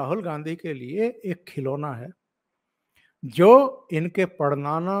पार्टी राहुल गांधी के लिए एक खिलौना है, जो इनके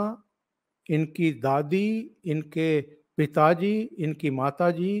परनाना, इनकी दादी, इनके पिताजी, इनकी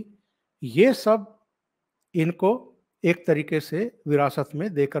माताजी, ये सब इनको एक तरीके से विरासत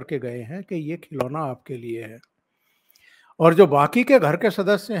में दे करके गए हैं कि ये खिलौना आपके लिए है। और जो बाकी के घर के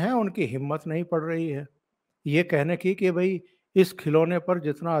सदस्य हैं, उनकी हिम्मत नहीं पड़ रही है ये कहने की कि भाई इस खिलौने पर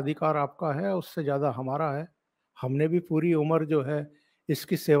जितना अधिकार आपका है उससे ज़्यादा हमारा है, हमने भी पूरी उम्र जो है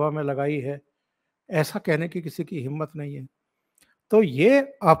इसकी सेवा में लगाई है, ऐसा कहने की किसी की हिम्मत नहीं है। तो ये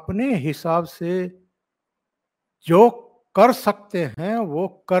अपने हिसाब से जो कर सकते हैं वो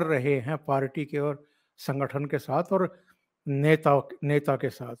कर रहे हैं पार्टी के और संगठन के साथ और नेता नेता के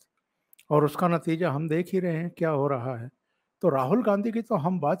साथ, और उसका नतीजा हम देख ही रहे हैं क्या हो रहा है। तो राहुल गांधी की तो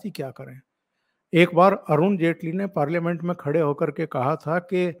हम बात ही क्या करें। एक बार अरुण जेटली ने पार्लियामेंट में खड़े होकर के कहा था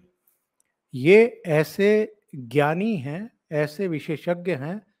कि ये ऐसे ज्ञानी हैं, ऐसे विशेषज्ञ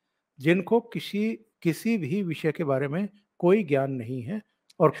हैं जिनको किसी किसी भी विषय के बारे में कोई ज्ञान नहीं है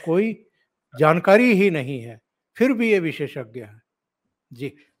और कोई जानकारी ही नहीं है, फिर भी ये विशेषज्ञ हैं।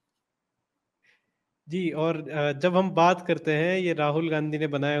 जी। जी, और जब हम बात करते हैं ये राहुल गांधी ने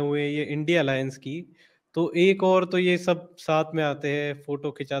बनाए हुए ये इंडिया अलायंस की, तो एक और तो ये सब साथ में आते हैं,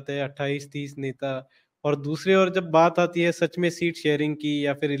 फोटो खिंचाते हैं 28-30 नेता, और दूसरी ओर जब बात आती है सच में सीट शेयरिंग की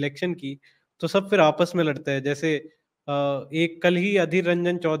या फिर इलेक्शन की, तो सब फिर आपस में लड़ते हैं। जैसे एक कल ही अधीर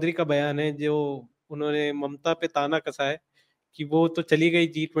रंजन चौधरी का बयान है, जो उन्होंने ममता पे ताना कसा है कि वो तो चली गई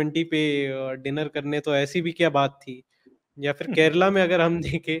G20 पे डिनर करने, तो ऐसी भी क्या बात थी। या फिर केरला में अगर हम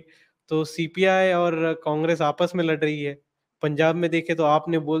देखें तो सीपीआई और कांग्रेस आपस में लड़ रही है। पंजाब में देखें तो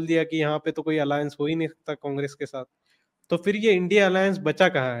आपने बोल दिया कि यहाँ पे तो कोई अलायंस हो ही नहीं सकता कांग्रेस के साथ। तो फिर ये इंडिया अलायंस बचा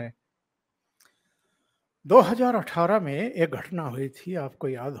कहाँ है? 2018 में एक घटना हुई थी, आपको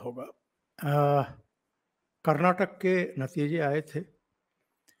याद होगा। कर्नाटक के नतीजे आए थे।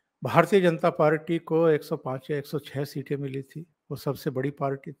 भारतीय जनता पार्टी को 105 या 106 सीटें मिली थी। वो सबसे बड़ी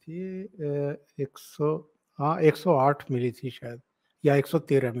पार्टी थी। 100, हाँ 108 मिली थी शायद, या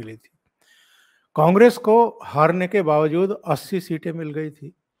 113 मिली थी। कांग्रेस को हारने के बावजूद 80 सीटें मिल गई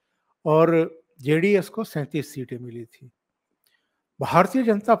थी और जेडीएस को 37 सीटें मिली थी। भारतीय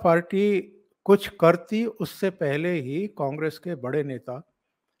जनता पार्टी कुछ करती उससे पहले ही कांग्रेस के बड़े नेता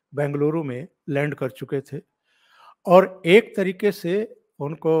बेंगलुरु में लैंड कर चुके थे और एक तरीके से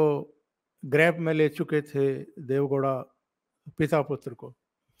उनको ग्रैब में ले चुके थे देवगौड़ा पिता पुत्र को,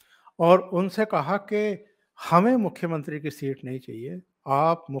 और उनसे कहा कि हमें मुख्यमंत्री की सीट नहीं चाहिए,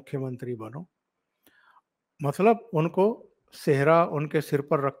 आप मुख्यमंत्री बनो। मतलब उनको सेहरा उनके सिर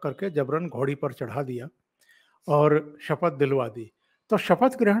पर रख करके जबरन घोड़ी पर चढ़ा दिया और शपथ दिलवा दी। तो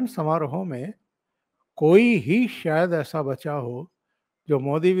शपथ ग्रहण समारोह में कोई ही शायद ऐसा बचा हो जो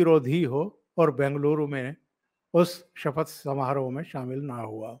मोदी विरोधी हो और बेंगलुरु में उस शपथ समारोह में शामिल ना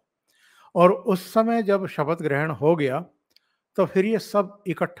हुआ। और उस समय जब शपथ ग्रहण हो गया तो फिर ये सब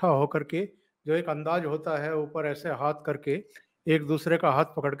इकट्ठा होकर के जो एक अंदाज होता है ऊपर ऐसे हाथ करके एक दूसरे का हाथ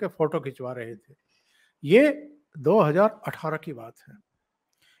पकड़ के फोटो खिंचवा रहे थे। ये 2018 की बात है।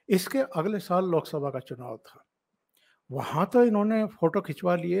 इसके अगले साल लोकसभा का चुनाव था। वहां तो इन्होंने फोटो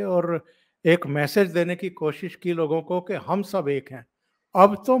खिंचवा लिए और एक मैसेज देने की कोशिश की लोगों को कि हम सब एक हैं।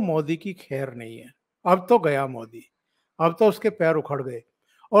 अब तो मोदी की खैर नहीं है, अब तो गया मोदी, अब तो उसके पैर उखड़ गए।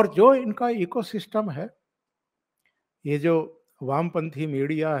 और जो इनका इकोसिस्टम है, ये जो वामपंथी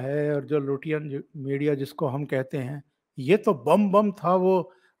मीडिया है और जो लुटियन मीडिया जिसको हम कहते हैं, ये तो बम बम था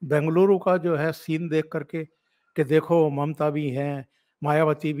वो बेंगलुरु का जो है सीन देख करके कि देखो ममता भी हैं,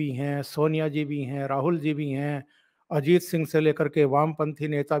 मायावती भी हैं, सोनिया जी भी हैं, राहुल जी भी हैं, अजीत सिंह से लेकर के वामपंथी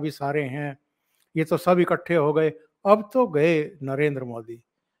नेता भी सारे हैं, ये तो सब इकट्ठे हो गए। अब तो गए नरेंद्र मोदी।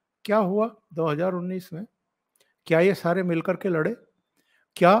 क्या हुआ 2019 में? क्या ये सारे मिलकर के लड़े?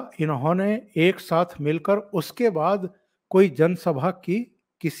 क्या इन्होंने एक साथ मिलकर उसके बाद कोई जनसभा की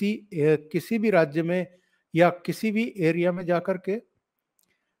किसी भी राज्य में या किसी भी एरिया में जाकर के?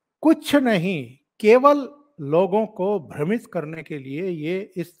 कुछ नहीं, केवल लोगों को भ्रमित करने के लिए ये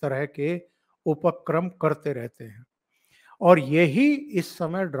इस तरह के उपक्रम करते रहते हैं। और यही इस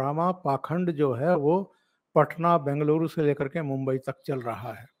समय ड्रामा पाखंड जो है वो पटना, बेंगलुरु से लेकर के मुंबई तक चल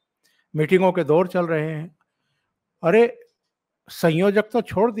रहा है। मीटिंगों के दौर चल रहे हैं। अरे संयोजक तो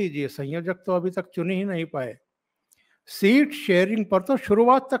छोड़ दीजिए, संयोजक तो अभी तक चुन ही नहीं पाए। सीट शेयरिंग पर तो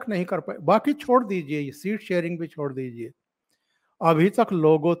शुरुआत तक नहीं कर पाए, बाकी छोड़ दीजिए, सीट शेयरिंग भी छोड़ दीजिए। अभी तक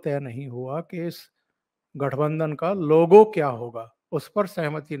लोगो तय नहीं हुआ कि इस गठबंधन का लोगो क्या होगा, उस पर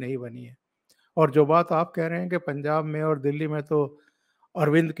सहमति नहीं बनी है। और जो बात आप कह रहे हैं कि पंजाब में और दिल्ली में तो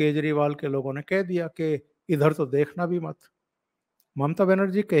अरविंद केजरीवाल के लोगों ने कह दिया कि इधर तो देखना भी मत। ममता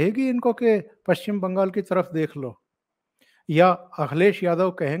बनर्जी कहेगी इनको कि पश्चिम बंगाल की तरफ देख लो, या अखिलेश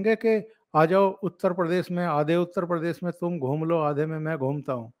यादव कहेंगे कि आ जाओ उत्तर प्रदेश में, आधे उत्तर प्रदेश में तुम घूम लो, आधे में मैं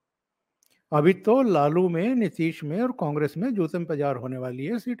घूमता हूँ। अभी तो लालू में, नीतीश में और कांग्रेस में जूते में पजार होने वाली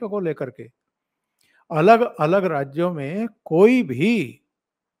है सीटों को लेकर के। अलग अलग राज्यों में कोई भी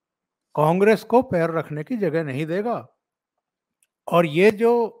कांग्रेस को पैर रखने की जगह नहीं देगा। और ये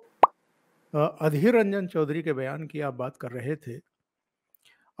जो अधीर रंजन चौधरी के बयान की आप बात कर रहे थे,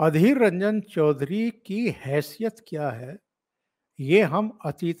 अधीर रंजन चौधरी की हैसियत क्या है ये हम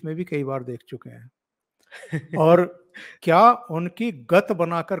अतीत में भी कई बार देख चुके हैं। और क्या उनकी गत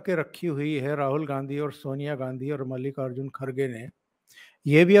बना करके रखी हुई है राहुल गांधी और सोनिया गांधी और मल्लिकार्जुन खड़गे ने,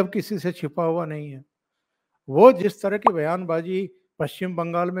 ये भी अब किसी से छिपा हुआ नहीं है। वो जिस तरह की बयानबाजी पश्चिम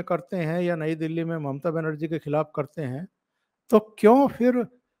बंगाल में करते हैं या नई दिल्ली में ममता बनर्जी के खिलाफ करते हैं, तो क्यों फिर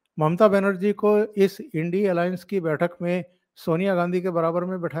ममता बनर्जी को इस इंडी अलायंस की बैठक में सोनिया गांधी के बराबर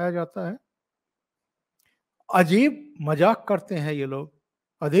में बैठाया जाता है? अजीब मजाक करते हैं ये लोग।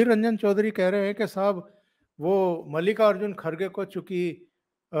 अधीर रंजन चौधरी कह रहे हैं कि साहब वो मल्लिकार्जुन खड़गे को चूंकि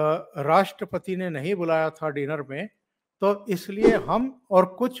राष्ट्रपति ने नहीं बुलाया था डिनर में, तो इसलिए हम और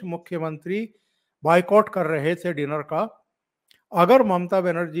कुछ मुख्यमंत्री बायकॉट कर रहे थे डिनर का। अगर ममता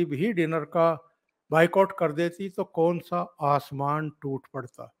बनर्जी भी डिनर का बायकॉट कर देती तो कौन सा आसमान टूट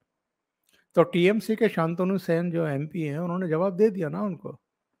पड़ता। तो टीएमसी के शांतनु सेन जो एमपी हैं, उन्होंने जवाब दे दिया ना उनको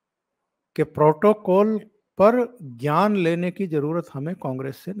कि प्रोटोकॉल पर ज्ञान लेने की जरूरत हमें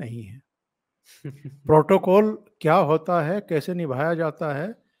कांग्रेस से नहीं है। प्रोटोकॉल क्या होता है, कैसे निभाया जाता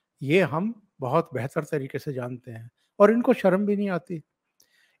है, ये हम बहुत बेहतर तरीके से जानते हैं। और इनको शर्म भी नहीं आती।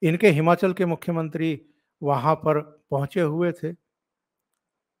 इनके हिमाचल के मुख्यमंत्री वहां पर पहुंचे हुए थे,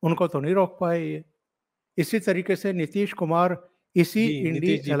 उनको तो नहीं रोक पाए ये। इसी तरीके से नीतीश कुमार इसी जी, इंडी नीतीश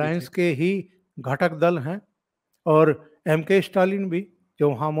जी भी थे। अलायंस के ही घटक दल हैं, और एमके स्टालिन भी जो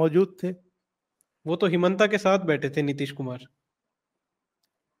वहां मौजूद थे। वो तो हिमंता के साथ बैठे थे नीतीश कुमार।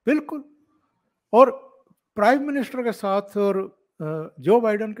 बिल्कुल। और प्राइम मिनिस्टर के साथ और जो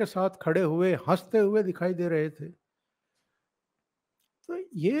बाइडेन के साथ खड़े हुए हंसते हुए दिखाई दे रहे थे। तो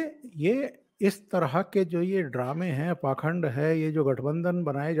ये इस तरह के जो ये ड्रामे हैं, पाखंड है, ये जो गठबंधन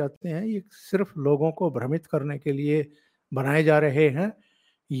बनाए जाते हैं, ये सिर्फ लोगों को भ्रमित करने के लिए बनाए जा रहे हैं।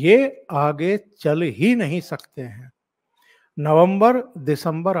 ये आगे चल ही नहीं सकते हैं। नवंबर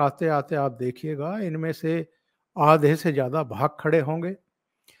दिसंबर आते आते आप देखिएगा, इनमें से आधे से ज़्यादा भाग खड़े होंगे।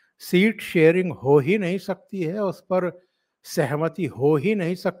 सीट शेयरिंग हो ही नहीं सकती है, उस पर सहमति हो ही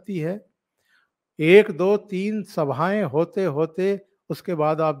नहीं सकती है। 1, 2, 3 सभाएं होते होते उसके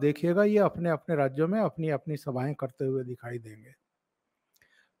बाद आप देखिएगा ये अपने अपने राज्यों में अपनी अपनी सभाएं करते हुए दिखाई देंगे।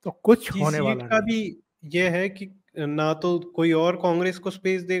 तो कुछ जी, होने सीट वाला का नहीं। भी ये है कि ना तो कोई और कांग्रेस को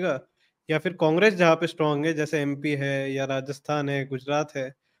स्पेस देगा, या फिर कांग्रेस जहाँ पे स्ट्रांग है जैसे एमपी है या राजस्थान है, गुजरात है,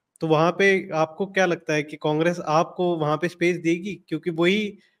 तो वहां पे आपको क्या लगता है कि कांग्रेस आपको वहां पे स्पेस देगी? क्योंकि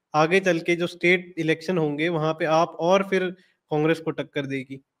वही आगे चल के जो स्टेट इलेक्शन होंगे वहां पे आप और फिर कांग्रेस को टक्कर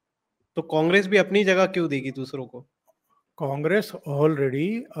देगी। तो कांग्रेस भी अपनी जगह क्यों देगी दूसरों को? कांग्रेस ऑलरेडी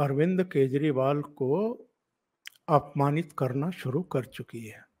अरविंद केजरीवाल को अपमानित करना शुरू कर चुकी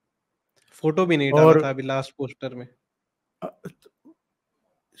है। फोटो भी नहीं डाला और था अभी लास्ट पोस्टर में।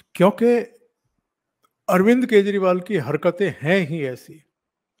 क्योंकि अरविंद केजरीवाल की हरकतें हैं ही ऐसी।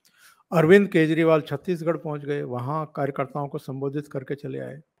 अरविंद केजरीवाल छत्तीसगढ़ पहुंच गए, वहां कार्यकर्ताओं को संबोधित करके चले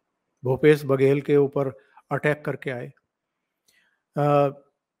आए, भूपेश बघेल के ऊपर अटैक करके आए।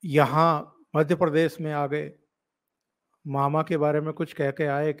 यहाँ मध्य प्रदेश में आ गए, मामा के बारे में कुछ कह के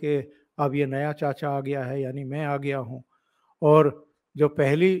आए कि अब ये नया चाचा आ गया है, यानी मैं आ गया हूँ। और जो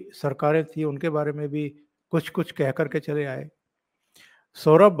पहली सरकारें थी उनके बारे में भी कुछ कुछ कह करके चले आए।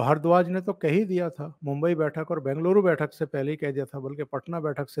 सौरभ भारद्वाज ने तो कह ही दिया था, मुंबई बैठक और बेंगलुरु बैठक से पहले ही कह दिया था, बल्कि पटना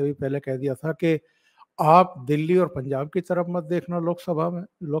बैठक से भी पहले कह दिया था कि आप दिल्ली और पंजाब की तरफ मत देखना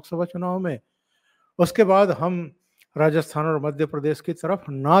लोकसभा चुनाव में। उसके बाद हम राजस्थान और मध्य प्रदेश की तरफ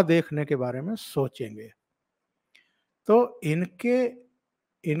ना देखने के बारे में सोचेंगे। तो इनके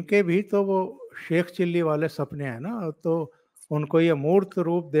इनके भी तो वो शेख चिल्ली वाले सपने हैं ना, तो उनको ये मूर्त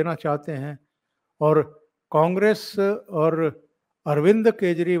रूप देना चाहते हैं। और कांग्रेस और अरविंद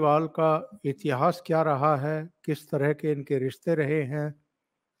केजरीवाल का इतिहास क्या रहा है, किस तरह के इनके रिश्ते रहे हैं,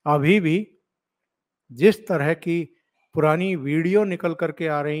 अभी भी जिस तरह की पुरानी वीडियो निकल करके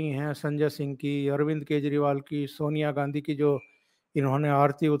आ रही हैं संजय सिंह की, अरविंद केजरीवाल की, सोनिया गांधी की, जो इन्होंने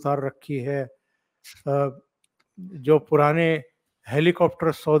आरती उतार रखी है, जो पुराने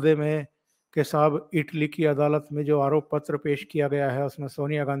हेलीकॉप्टर सौदे में के साहब इटली की अदालत में जो आरोप पत्र पेश किया गया है उसमें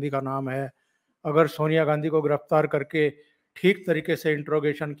सोनिया गांधी का नाम है। अगर सोनिया गांधी को गिरफ्तार करके ठीक तरीके से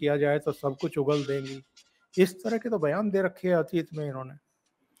इंट्रोगेशन किया जाए तो सब कुछ उगल देंगी, इस तरह के तो बयान दे रखे हैं अतीत में इन्होंने।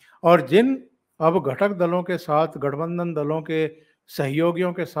 और जिन अब घटक दलों के साथ, गठबंधन दलों के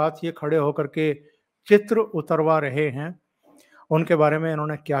सहयोगियों के साथ ये खड़े होकर के चित्र उतरवा रहे हैं, उनके बारे में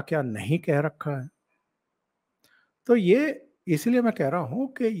इन्होंने क्या क्या नहीं कह रखा है। तो ये इसलिए मैं कह रहा हूं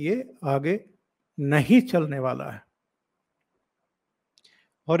कि ये आगे नहीं चलने वाला है।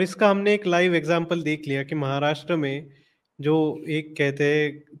 और इसका हमने एक लाइव एग्जाम्पल देख लिया कि महाराष्ट्र में जो एक कहते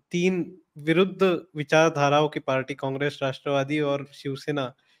हैं तीन विरुद्ध विचारधाराओं की पार्टी, कांग्रेस, राष्ट्रवादी और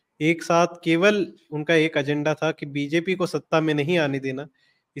शिवसेना, एक साथ, केवल उनका एक एजेंडा था कि बीजेपी को सत्ता में नहीं आने देना,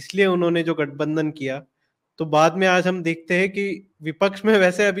 इसलिए उन्होंने जो गठबंधन किया। तो बाद में आज हम देखते हैं कि विपक्ष में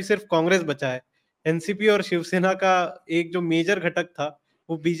वैसे अभी सिर्फ कांग्रेस बचा है, एनसीपी और शिवसेना का एक जो मेजर घटक था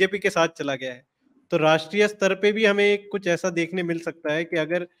वो बीजेपी के साथ चला गया है। तो राष्ट्रीय स्तर पे भी हमें एक कुछ ऐसा देखने मिल सकता है कि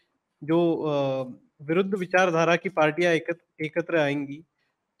अगर जो विरुद्ध विचारधारा की पार्टियां एकत्र आएंगी,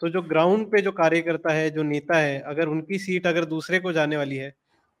 तो जो ग्राउंड पे जो कार्यकर्ता है, जो नेता है, अगर उनकी सीट अगर दूसरे को जाने वाली है,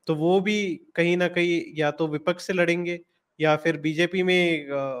 तो वो भी कहीं ना कहीं या तो विपक्ष से लड़ेंगे या फिर बीजेपी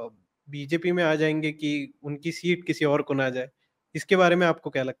में आ जाएंगे कि उनकी सीट किसी और को ना जाए। इसके बारे में आपको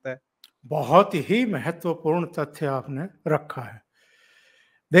क्या लगता है? बहुत ही महत्वपूर्ण तथ्य आपने रखा है।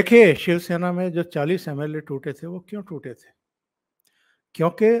 देखिए, शिवसेना में जो 40 एमएलए टूटे थे वो क्यों टूटे थे?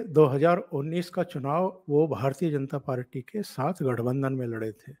 क्योंकि 2019 का चुनाव वो भारतीय जनता पार्टी के साथ गठबंधन में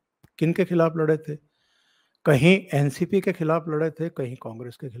लड़े थे। किन के खिलाफ लड़े थे? कहीं एनसीपी के खिलाफ लड़े थे, कहीं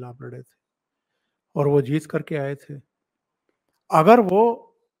कांग्रेस के खिलाफ लड़े थे, और वो जीत करके आए थे। अगर वो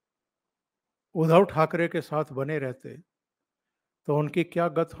उद्धव ठाकरे के साथ बने रहते तो उनकी क्या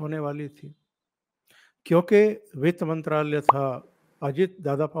गत होने वाली थी? क्योंकि वित्त मंत्रालय था अजित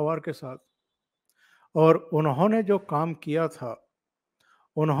दादा पवार के साथ, और उन्होंने जो काम किया था,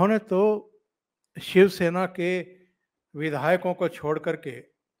 उन्होंने तो शिवसेना के विधायकों को छोड़ करके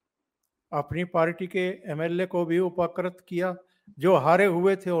अपनी पार्टी के एमएलए को भी उपकृत किया, जो हारे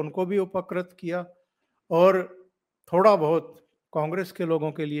हुए थे उनको भी उपकृत किया, और थोड़ा बहुत कांग्रेस के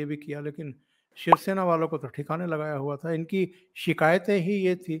लोगों के लिए भी किया। लेकिन शिवसेना वालों को तो ठिकाने लगाया हुआ था। इनकी शिकायतें ही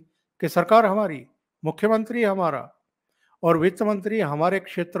ये थी कि सरकार हमारी, मुख्यमंत्री हमारा और वित्त मंत्री हमारे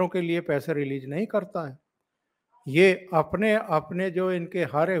क्षेत्रों के लिए पैसे रिलीज नहीं करता है। ये अपने अपने जो इनके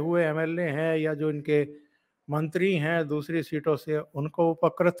हारे हुए एमएलए हैं या जो इनके मंत्री हैं दूसरी सीटों से, उनको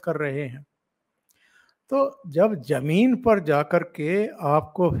उपकृत कर रहे हैं। तो जब जमीन पर जाकर के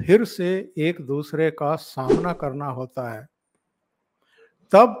आपको फिर से एक दूसरे का सामना करना होता है,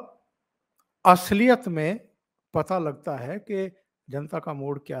 तब असलियत में पता लगता है कि जनता का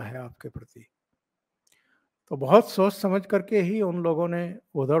मूड क्या है आपके प्रति। तो बहुत सोच समझ करके ही उन लोगों ने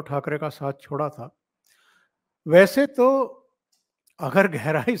उद्धव ठाकरे का साथ छोड़ा था। वैसे तो अगर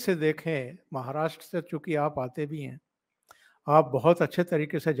गहराई से देखें, महाराष्ट्र से चूंकि आप आते भी हैं, आप बहुत अच्छे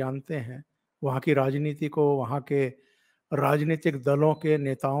तरीके से जानते हैं वहाँ की राजनीति को, वहाँ के राजनीतिक दलों के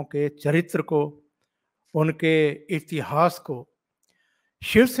नेताओं के चरित्र को, उनके इतिहास को।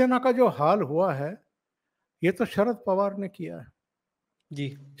 शिवसेना का जो हाल हुआ है ये तो शरद पवार ने किया है।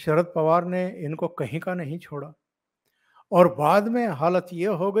 जी। शरद पवार ने इनको कहीं का नहीं छोड़ा, और बाद में हालत ये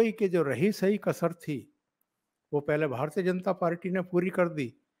हो गई कि जो रही सही कसर थी वो पहले भारतीय जनता पार्टी ने पूरी कर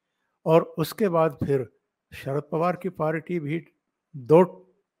दी, और उसके बाद फिर शरद पवार की पार्टी भी दो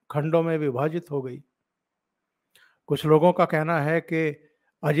खंडों में विभाजित हो गई। कुछ लोगों का कहना है कि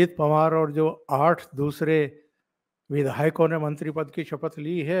अजित पवार और जो 8 दूसरे विधायकों ने मंत्री पद की शपथ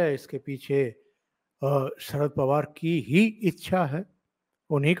ली है, इसके पीछे शरद पवार की ही इच्छा है,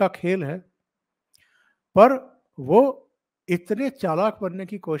 उन्हीं का खेल है। पर वो इतने चालाक बनने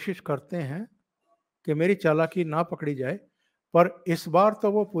की कोशिश करते हैं कि मेरी चालाकी ना पकड़ी जाए, पर इस बार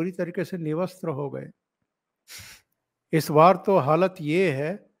तो वो पूरी तरीके से निवस्त्र हो गए। इस बार तो हालत ये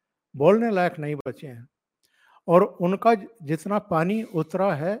है, बोलने लायक नहीं बचे हैं। और उनका जितना पानी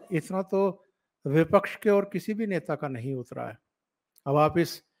उतरा है, इतना तो विपक्ष के और किसी भी नेता का नहीं उतरा है। अब आप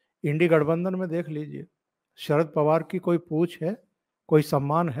इस इंडी गठबंधन में देख लीजिए, शरद पवार की कोई पूछ है, कोई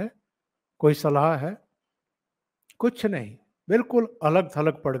सम्मान है, कोई सलाह है? कुछ नहीं, बिल्कुल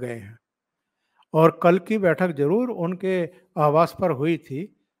अलग-थलग पड़ गए हैं। और कल की बैठक ज़रूर उनके आवास पर हुई थी,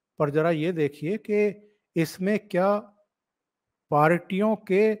 पर ज़रा ये देखिए कि इसमें क्या पार्टियों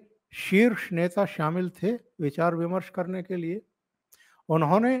के शीर्ष नेता शामिल थे विचार-विमर्श करने के लिए?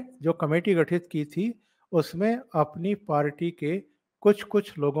 उन्होंने जो कमेटी गठित की थी, उसमें अपनी पार्टी के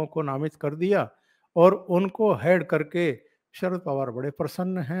कुछ-कुछ लोगों को नामित कर दिया और उनको हेड करके शरद पवार बड़े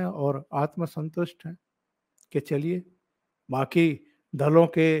प्रसन्न हैं और आत्मसंतुष्ट हैं कि चलिए, बाकी दलों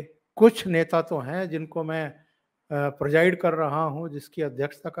के कुछ नेता तो हैं जिनको मैं प्रेज़ाइड कर रहा हूँ, जिसकी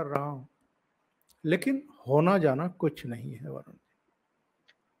अध्यक्षता कर रहा हूँ, लेकिन होना जाना कुछ नहीं है वरुण।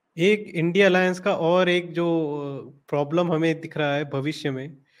 एक इंडिया अलायंस का और एक जो प्रॉब्लम हमें दिख रहा है भविष्य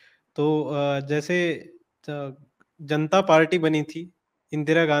में, तो जैसे जनता पार्टी बनी थी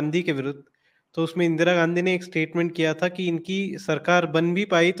इंदिरा गांधी के विरुद्ध, तो उसमें इंदिरा गांधी ने एक स्टेटमेंट किया था कि इनकी सरकार बन भी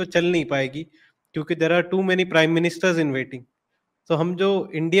पाई तो चल नहीं पाएगी, क्योंकि there are to many prime ministers in waiting. तो हम जो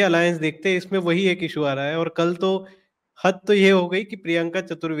इंडिया अलायंस देखते हैं, इसमें वही एक इशू आ रहा है। और कल तो हद तो ये हो गई कि प्रियंका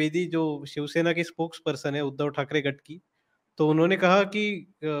चतुर्वेदी जो शिवसेना की स्पोक्स पर्सन है उद्धव ठाकरे गट की, तो उन्होंने कहा कि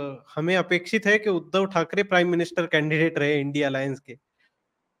हमें अपेक्षित है कि Uddhav Thackeray prime minister candidate रहे इंडिया अलायंस के।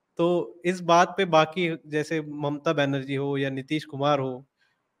 तो इस बात पे बाकी जैसे ममता बनर्जी हो या नीतीश कुमार हो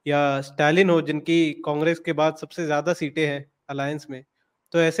या स्टालिन हो, जिनकी कांग्रेस के बाद सबसे ज्यादा सीटें हैं अलायंस में,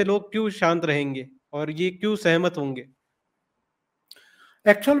 तो ऐसे लोग क्यों शांत रहेंगे और ये क्यों सहमत होंगे?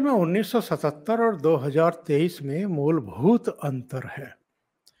 एक्चुअल में 1977 और 2023 में मूलभूत अंतर है।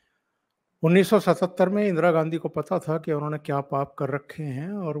 1977 में इंदिरा गांधी को पता था कि उन्होंने क्या पाप कर रखे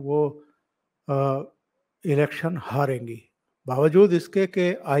हैं और वो अ, इलेक्शन हारेंगी। बावजूद इसके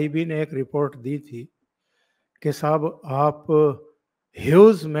कि आईबी ने एक रिपोर्ट दी थी कि साहब आप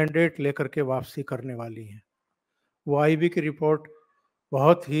ह्यूज मैंडेट लेकर के वापसी करने वाली हैं। वो आईबी की रिपोर्ट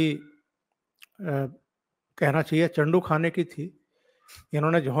बहुत ही कहना चाहिए चंडू खाने की थी।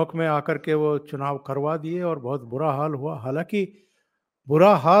 इन्होंने झोंक में आकर के वो चुनाव करवा दिए और बहुत बुरा हाल हुआ। हालांकि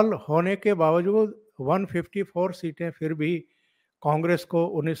बुरा हाल होने के बावजूद 154 सीटें फिर भी कांग्रेस को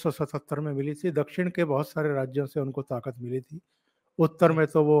 1977 में मिली थी। दक्षिण के बहुत सारे राज्यों से उनको ताकत मिली थी। उत्तर जी। में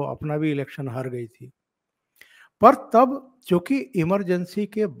तो वो अपना भी इलेक्शन हार गई थी। पर तब चूंकि इमरजेंसी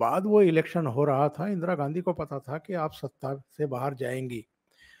के बाद वो इलेक्शन हो रहा था, इंदिरा गांधी को पता था कि आप सत्ता से बाहर जाएंगी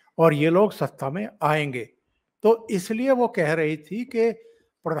और ये लोग सत्ता में आएंगे। तो इसलिए वो कह रही थी कि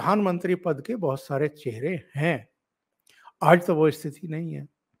प्रधानमंत्री पद के बहुत सारे चेहरे हैं। आज तो वो स्थिति नहीं है।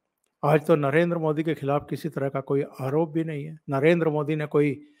 आज तो नरेंद्र मोदी के खिलाफ किसी तरह का कोई आरोप भी नहीं है। नरेंद्र मोदी ने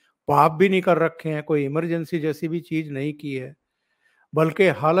कोई पाप भी नहीं कर रखे हैं, कोई इमरजेंसी जैसी भी चीज नहीं की है। बल्कि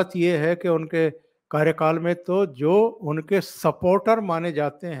हालत ये है कि उनके कार्यकाल में तो जो उनके सपोर्टर माने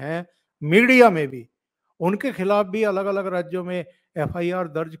जाते हैं मीडिया में भी, उनके खिलाफ भी अलग अलग राज्यों में एफआईआर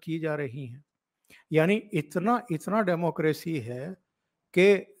दर्ज की जा रही हैं। यानी इतना इतना डेमोक्रेसी है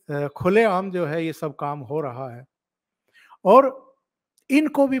कि खुलेआम जो है ये सब काम हो रहा है। और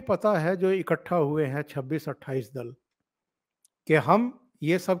इनको भी पता है जो इकट्ठा हुए हैं 26-28 दल, कि हम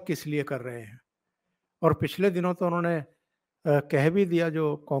ये सब किस लिए कर रहे हैं। और पिछले दिनों तो उन्होंने कह भी दिया,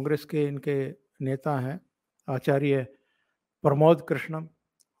 जो कांग्रेस के इनके नेता हैं आचार्य प्रमोद कृष्णम,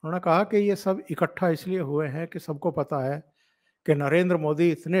 उन्होंने कहा कि ये सब इकट्ठा इसलिए हुए हैं कि सबको पता है कि नरेंद्र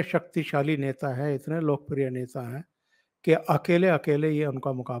मोदी इतने शक्तिशाली नेता हैं, इतने लोकप्रिय नेता हैं कि अकेले अकेले ये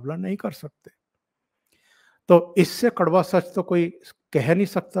उनका मुकाबला नहीं कर सकते। तो इससे कड़वा सच तो कोई कह नहीं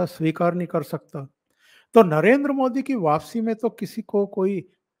सकता, स्वीकार नहीं कर सकता। तो नरेंद्र मोदी की वापसी में तो किसी को कोई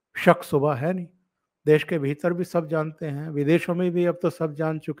शक शुबा है नहीं। देश के भीतर भी सब जानते हैं, विदेशों में भी अब तो सब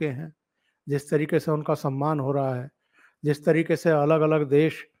जान चुके हैं जिस तरीके से उनका सम्मान हो रहा है, जिस तरीके से अलग अलग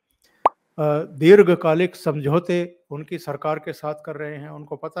देश दीर्घकालिक समझौते उनकी सरकार के साथ कर रहे हैं।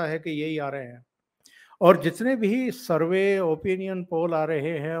 उनको पता है कि यही आ रहे हैं। और जितने भी सर्वे ओपिनियन पोल आ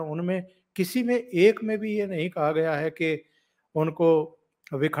रहे हैं उनमें किसी में एक में भी ये नहीं कहा गया है कि उनको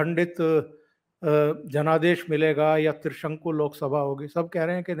विखंडित जनादेश मिलेगा या त्रिशंकु लोकसभा होगी। सब कह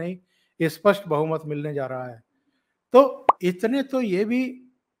रहे हैं कि नहीं, स्पष्ट बहुमत मिलने जा रहा है। तो इतने तो ये भी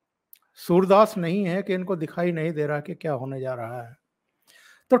सूरदास नहीं है कि इनको दिखाई नहीं दे रहा कि क्या होने जा रहा है।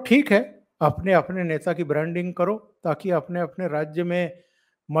 तो ठीक है, अपने अपने नेता की ब्रांडिंग करो ताकि अपने अपने राज्य में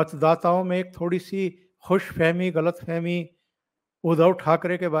मतदाताओं में एक थोड़ी सी खुशफहमी, गलतफहमी उद्धव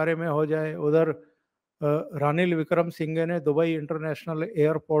ठाकरे के बारे में हो जाए। उधर रानिल विक्रम सिंघे ने दुबई इंटरनेशनल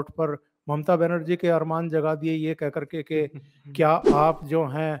एयरपोर्ट पर ममता बनर्जी के अरमान जगा दिए ये कह करके कि क्या आप जो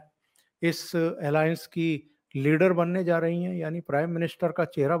हैं इस अलायंस की लीडर बनने जा रही हैं, यानी प्राइम मिनिस्टर का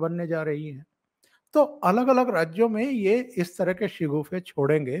चेहरा बनने जा रही हैं। तो अलग अलग राज्यों में ये इस तरह के शिगुफे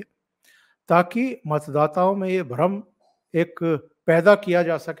छोड़ेंगे ताकि मतदाताओं में ये भ्रम एक पैदा किया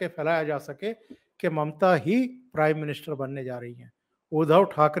जा सके, फैलाया जा सके कि ममता ही प्राइम मिनिस्टर बनने जा रही हैं, उद्धव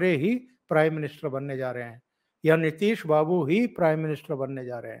ठाकरे ही प्राइम मिनिस्टर बनने जा रहे हैं, या नीतीश बाबू ही प्राइम मिनिस्टर बनने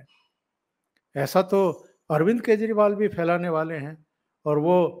जा रहे हैं। ऐसा तो अरविंद केजरीवाल भी फैलाने वाले हैं, और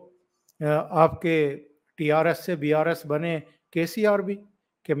वो आपके टीआरएस से बीआरएस बने केसीआर भी,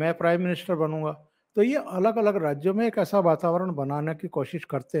 कि मैं प्राइम मिनिस्टर बनूंगा। तो ये अलग अलग राज्यों में एक ऐसा वातावरण बनाने की कोशिश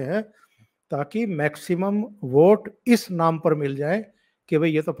करते हैं ताकि मैक्सिमम वोट इस नाम पर मिल जाए कि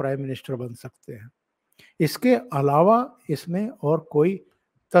भाई ये तो प्राइम मिनिस्टर बन सकते हैं। इसके अलावा इसमें और कोई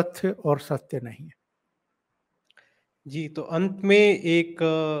तथ्य और सत्य नहीं है। जी, तो अंत में एक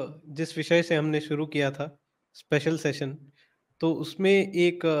जिस विषय से हमने शुरू किया था स्पेशल सेशन, तो उसमें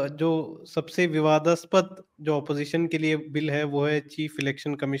एक जो सबसे विवादास्पद जो ऑपोजिशन के लिए बिल है वो है चीफ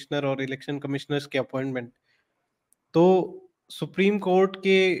इलेक्शन कमिश्नर और इलेक्शन कमिश्नर्स के अपॉइंटमेंट। तो सुप्रीम कोर्ट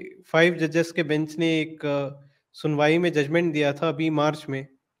के 5 जजेस के बेंच ने एक सुनवाई में जजमेंट दिया था अभी मार्च में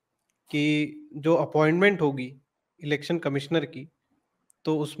कि जो अपॉइंटमेंट होगी इलेक्शन कमिश्नर की,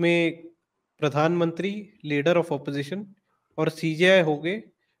 तो उसमें प्रधानमंत्री, लीडर ऑफ ऑपोजिशन और सीजेआई होंगे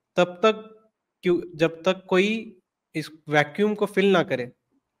तब तक, क्यों, जब तक कोई इस वैक्यूम को फिल ना करे।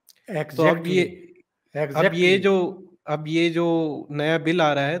 तो एग्जैक्टली, अब ये एग्जैक्टली। जो अब ये जो नया बिल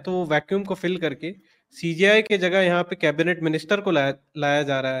आ रहा है तो वो वैक्यूम को फिल करके सीजेआई के जगह यहाँ पे कैबिनेट मिनिस्टर को लाया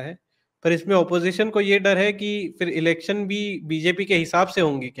जा रहा है। पर इसमें ऑपोजिशन को ये डर है कि फिर इलेक्शन भी बीजेपी के हिसाब से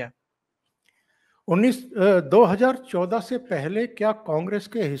होंगे क्या। 2014 से पहले क्या कांग्रेस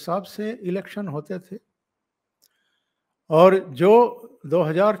के हिसाब से इलेक्शन होते थे? और जो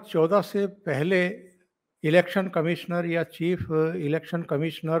 2014 से पहले इलेक्शन कमिश्नर या चीफ इलेक्शन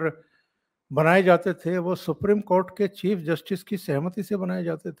कमिश्नर बनाए जाते थे, वो सुप्रीम कोर्ट के चीफ जस्टिस की सहमति से बनाए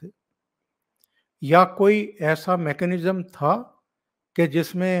जाते थे, या कोई ऐसा मैकेनिज्म था कि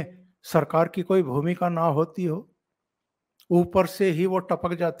जिसमें सरकार की कोई भूमिका ना होती हो, ऊपर से ही वो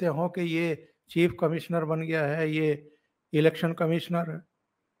टपक जाते हों कि ये चीफ कमिश्नर बन गया है, ये इलेक्शन कमिश्नर है।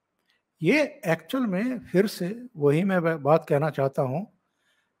 ये एक्चुअल में फिर से वही मैं बात कहना चाहता हूँ।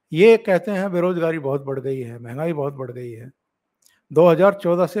 ये कहते हैं बेरोजगारी बहुत बढ़ गई है, महंगाई बहुत बढ़ गई है।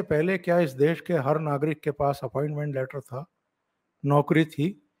 2014 से पहले क्या इस देश के हर नागरिक के पास अपॉइंटमेंट लेटर था, नौकरी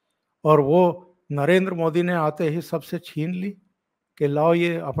थी, और वो नरेंद्र मोदी ने आते ही सबसे छीन ली कि लाओ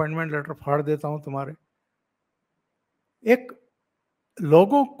ये अपॉइंटमेंट लेटर फाड़ देता हूं तुम्हारे। एक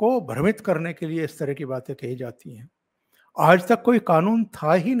लोगों को भ्रमित करने के लिए इस तरह की बातें कही जाती हैं। आज तक कोई कानून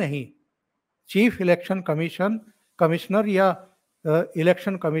था ही नहीं चीफ इलेक्शन कमिश्नर या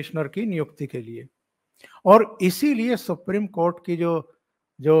इलेक्शन कमिश्नर की नियुक्ति के लिए। और इसीलिए सुप्रीम कोर्ट की जो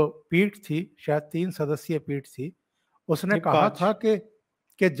जो पीठ थी, शायद 3 सदस्यीय पीठ थी, उसने नहीं, कहा 5। था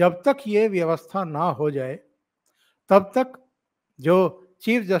कि जब तक ये व्यवस्था ना हो जाए तब तक जो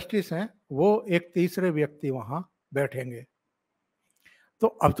चीफ जस्टिस हैं वो एक तीसरे व्यक्ति वहां बैठेंगे। तो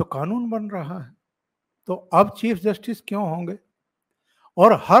अब तो कानून बन रहा है, तो अब चीफ जस्टिस क्यों होंगे,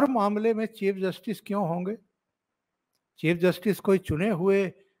 और हर मामले में चीफ जस्टिस क्यों होंगे? चीफ जस्टिस कोई चुने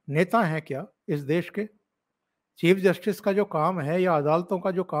हुए नेता हैं क्या इस देश के? चीफ जस्टिस का जो काम है या अदालतों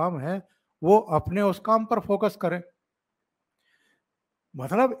का जो काम है, वो अपने उस काम पर फोकस करें।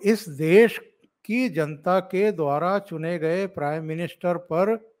 मतलब इस देश की जनता के द्वारा चुने गए प्राइम मिनिस्टर पर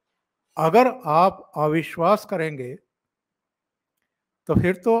अगर आप अविश्वास करेंगे तो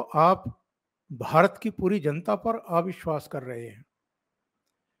फिर तो आप भारत की पूरी जनता पर अविश्वास कर रहे हैं।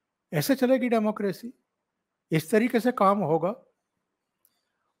 ऐसे चलेगी डेमोक्रेसी? इस तरीके से काम होगा?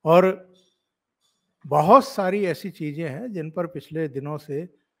 और बहुत सारी ऐसी चीजें हैं जिन पर पिछले दिनों से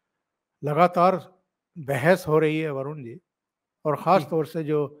लगातार बहस हो रही है वरुण जी, और जी, ख़ास तौर से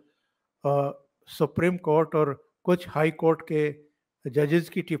जो सुप्रीम कोर्ट और कुछ हाई कोर्ट के जजेस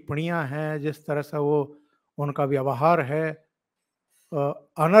की टिप्पणियां हैं, जिस तरह से वो उनका व्यवहार है,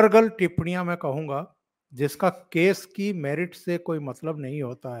 अनर्गल टिप्पणियां मैं कहूँगा, जिसका केस की मेरिट से कोई मतलब नहीं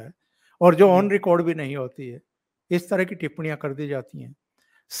होता है और जो जी। ऑन रिकॉर्ड भी नहीं होती है, इस तरह की टिप्पणियां कर दी जाती हैं।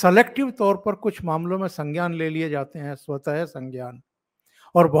 सेलेक्टिव तौर पर कुछ मामलों में संज्ञान ले लिए जाते हैं, स्वतः संज्ञान,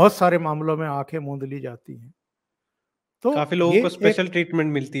 और बहुत सारे मामलों में आंखें मूंद ली जाती हैं। तो काफ़ी लोगों ये को एक स्पेशल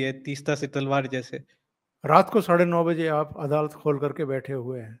ट्रीटमेंट मिलती है तीस्ता से तलवार जैसे। रात को 9:30 बजे आप अदालत खोल करके बैठे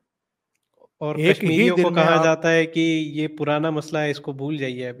हुए हैं, और एक ही कश्मीरियों दिन को में कहा आप। जाता है कि ये पुराना मसला है, इसको भूल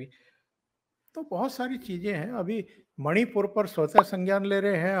जाइए अभी। तो बहुत सारी चीजें हैं। अभी मणिपुर पर स्वतः संज्ञान ले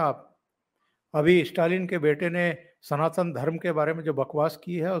रहे हैं आप। अभी स्टालिन के बेटे ने सनातन धर्म के बारे में जो बकवास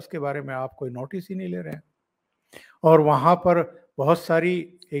की है उसके बारे में आप कोई नोटिस ही नहीं ले रहे हैं। और वहां पर बहुत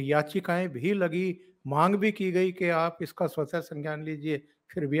सारी याचिकाएं भी लगी, मांग भी की गई कि आप इसका स्वतः संज्ञान लीजिए,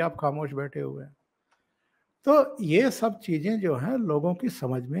 फिर भी आप खामोश बैठे हुए हैं। तो ये सब चीजें जो हैं लोगों की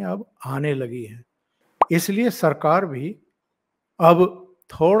समझ में अब आने लगी हैं। इसलिए सरकार भी अब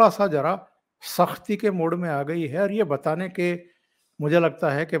थोड़ा सा जरा सख्ती के मोड में आ गई है और ये बताने के मुझे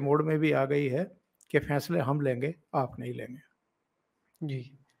लगता है कि मोड में भी आ गई है कि फैसले हम लेंगे, आप नहीं लेंगे।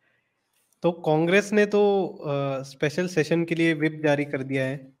 जी। तो कांग्रेस ने तो स्पेशल सेशन के लिए व्हिप जारी कर दिया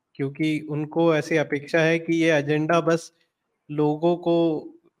है, क्योंकि उनको ऐसी अपेक्षा है कि ये एजेंडा बस लोगों को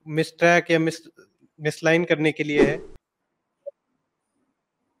मिसट्रैक या मिसलाइन करने के लिए है,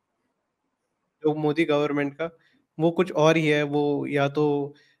 जो मोदी गवर्नमेंट का, वो कुछ और ही है। वो या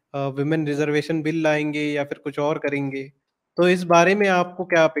तो विमेन रिजर्वेशन बिल लाएंगे या फिर कुछ और करेंगे। तो इस बारे में आपको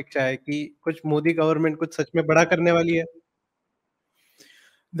क्या अपेक्षा है कि कुछ मोदी गवर्नमेंट कुछ सच में बड़ा करने वाली है?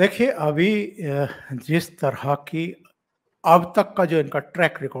 देखिए, अभी जिस तरह की अब तक का जो इनका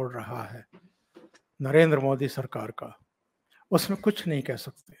ट्रैक रिकॉर्ड रहा है नरेंद्र मोदी सरकार का, उसमें कुछ नहीं कह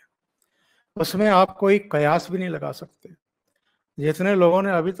सकते। उसमें आप कोई कयास भी नहीं लगा सकते। जितने लोगों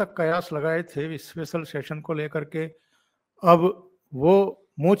ने अभी तक कयास लगाए थे स्पेशल सेशन को लेकर के, अब वो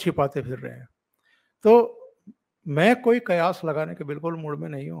मुंह छिपाते फिर रहे हैं। तो मैं कोई कयास लगाने के बिल्कुल मूड में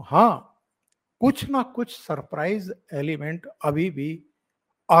नहीं हूं। हाँ, कुछ ना कुछ सरप्राइज एलिमेंट अभी भी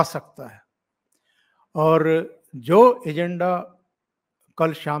आ सकता है। और जो एजेंडा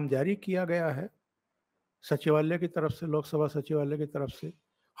कल शाम जारी किया गया है सचिवालय की तरफ से, लोकसभा सचिवालय की तरफ से,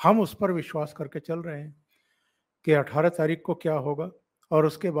 हम उस पर विश्वास करके चल रहे हैं कि 18 तारीख को क्या होगा। और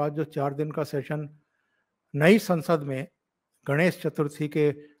उसके बाद जो 4 दिन का सेशन नई संसद में गणेश चतुर्थी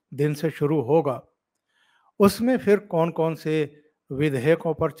के दिन से शुरू होगा, उसमें फिर कौन कौन से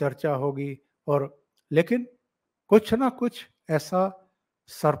विधेयकों पर चर्चा होगी। और लेकिन कुछ ना कुछ ऐसा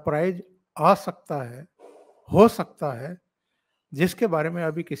सरप्राइज आ सकता है, हो सकता है, जिसके बारे में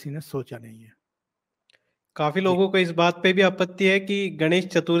अभी किसी ने सोचा नहीं है। काफी जी। लोगों को इस बात पे भी आपत्ति है कि गणेश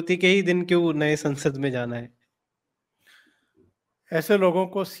चतुर्थी के ही दिन क्यों नए संसद में जाना है। ऐसे लोगों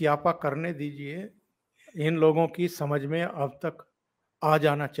को सियापा करने दीजिए। इन लोगों की समझ में अब तक आ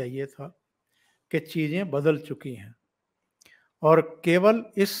जाना चाहिए था कि चीजें बदल चुकी हैं। और केवल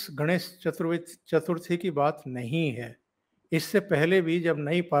इस गणेश चतुर्थी चतुर्थी की बात नहीं है। इससे पहले भी जब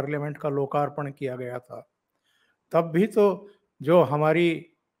नई पार्लियामेंट का लोकार्पण किया गया था, तब भी तो जो हमारी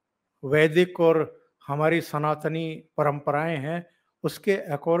वैदिक और हमारी सनातनी परंपराएं हैं, उसके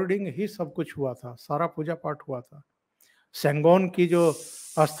अकॉर्डिंग ही सब कुछ हुआ था, सारा पूजा पाठ हुआ था। सेंगोन की जो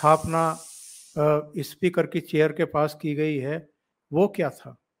स्थापना स्पीकर की चेयर के पास की गई है, वो क्या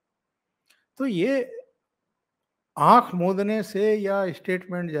था? तो ये आंख मूंदने से या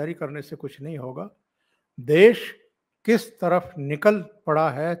स्टेटमेंट जारी करने से कुछ नहीं होगा। देश किस तरफ निकल पड़ा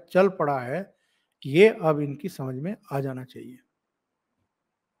है, चल पड़ा है, ये अब इनकी समझ में आ जाना चाहिए।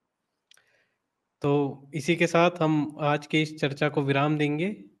 तो इसी के साथ हम आज की इस चर्चा को विराम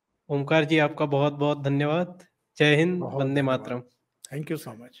देंगे। ओमकार जी, आपका बहुत बहुत धन्यवाद। जय हिंद, बहुत वंदे धन्यवाद। मातरम। Thank you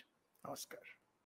so much. नमस्कार।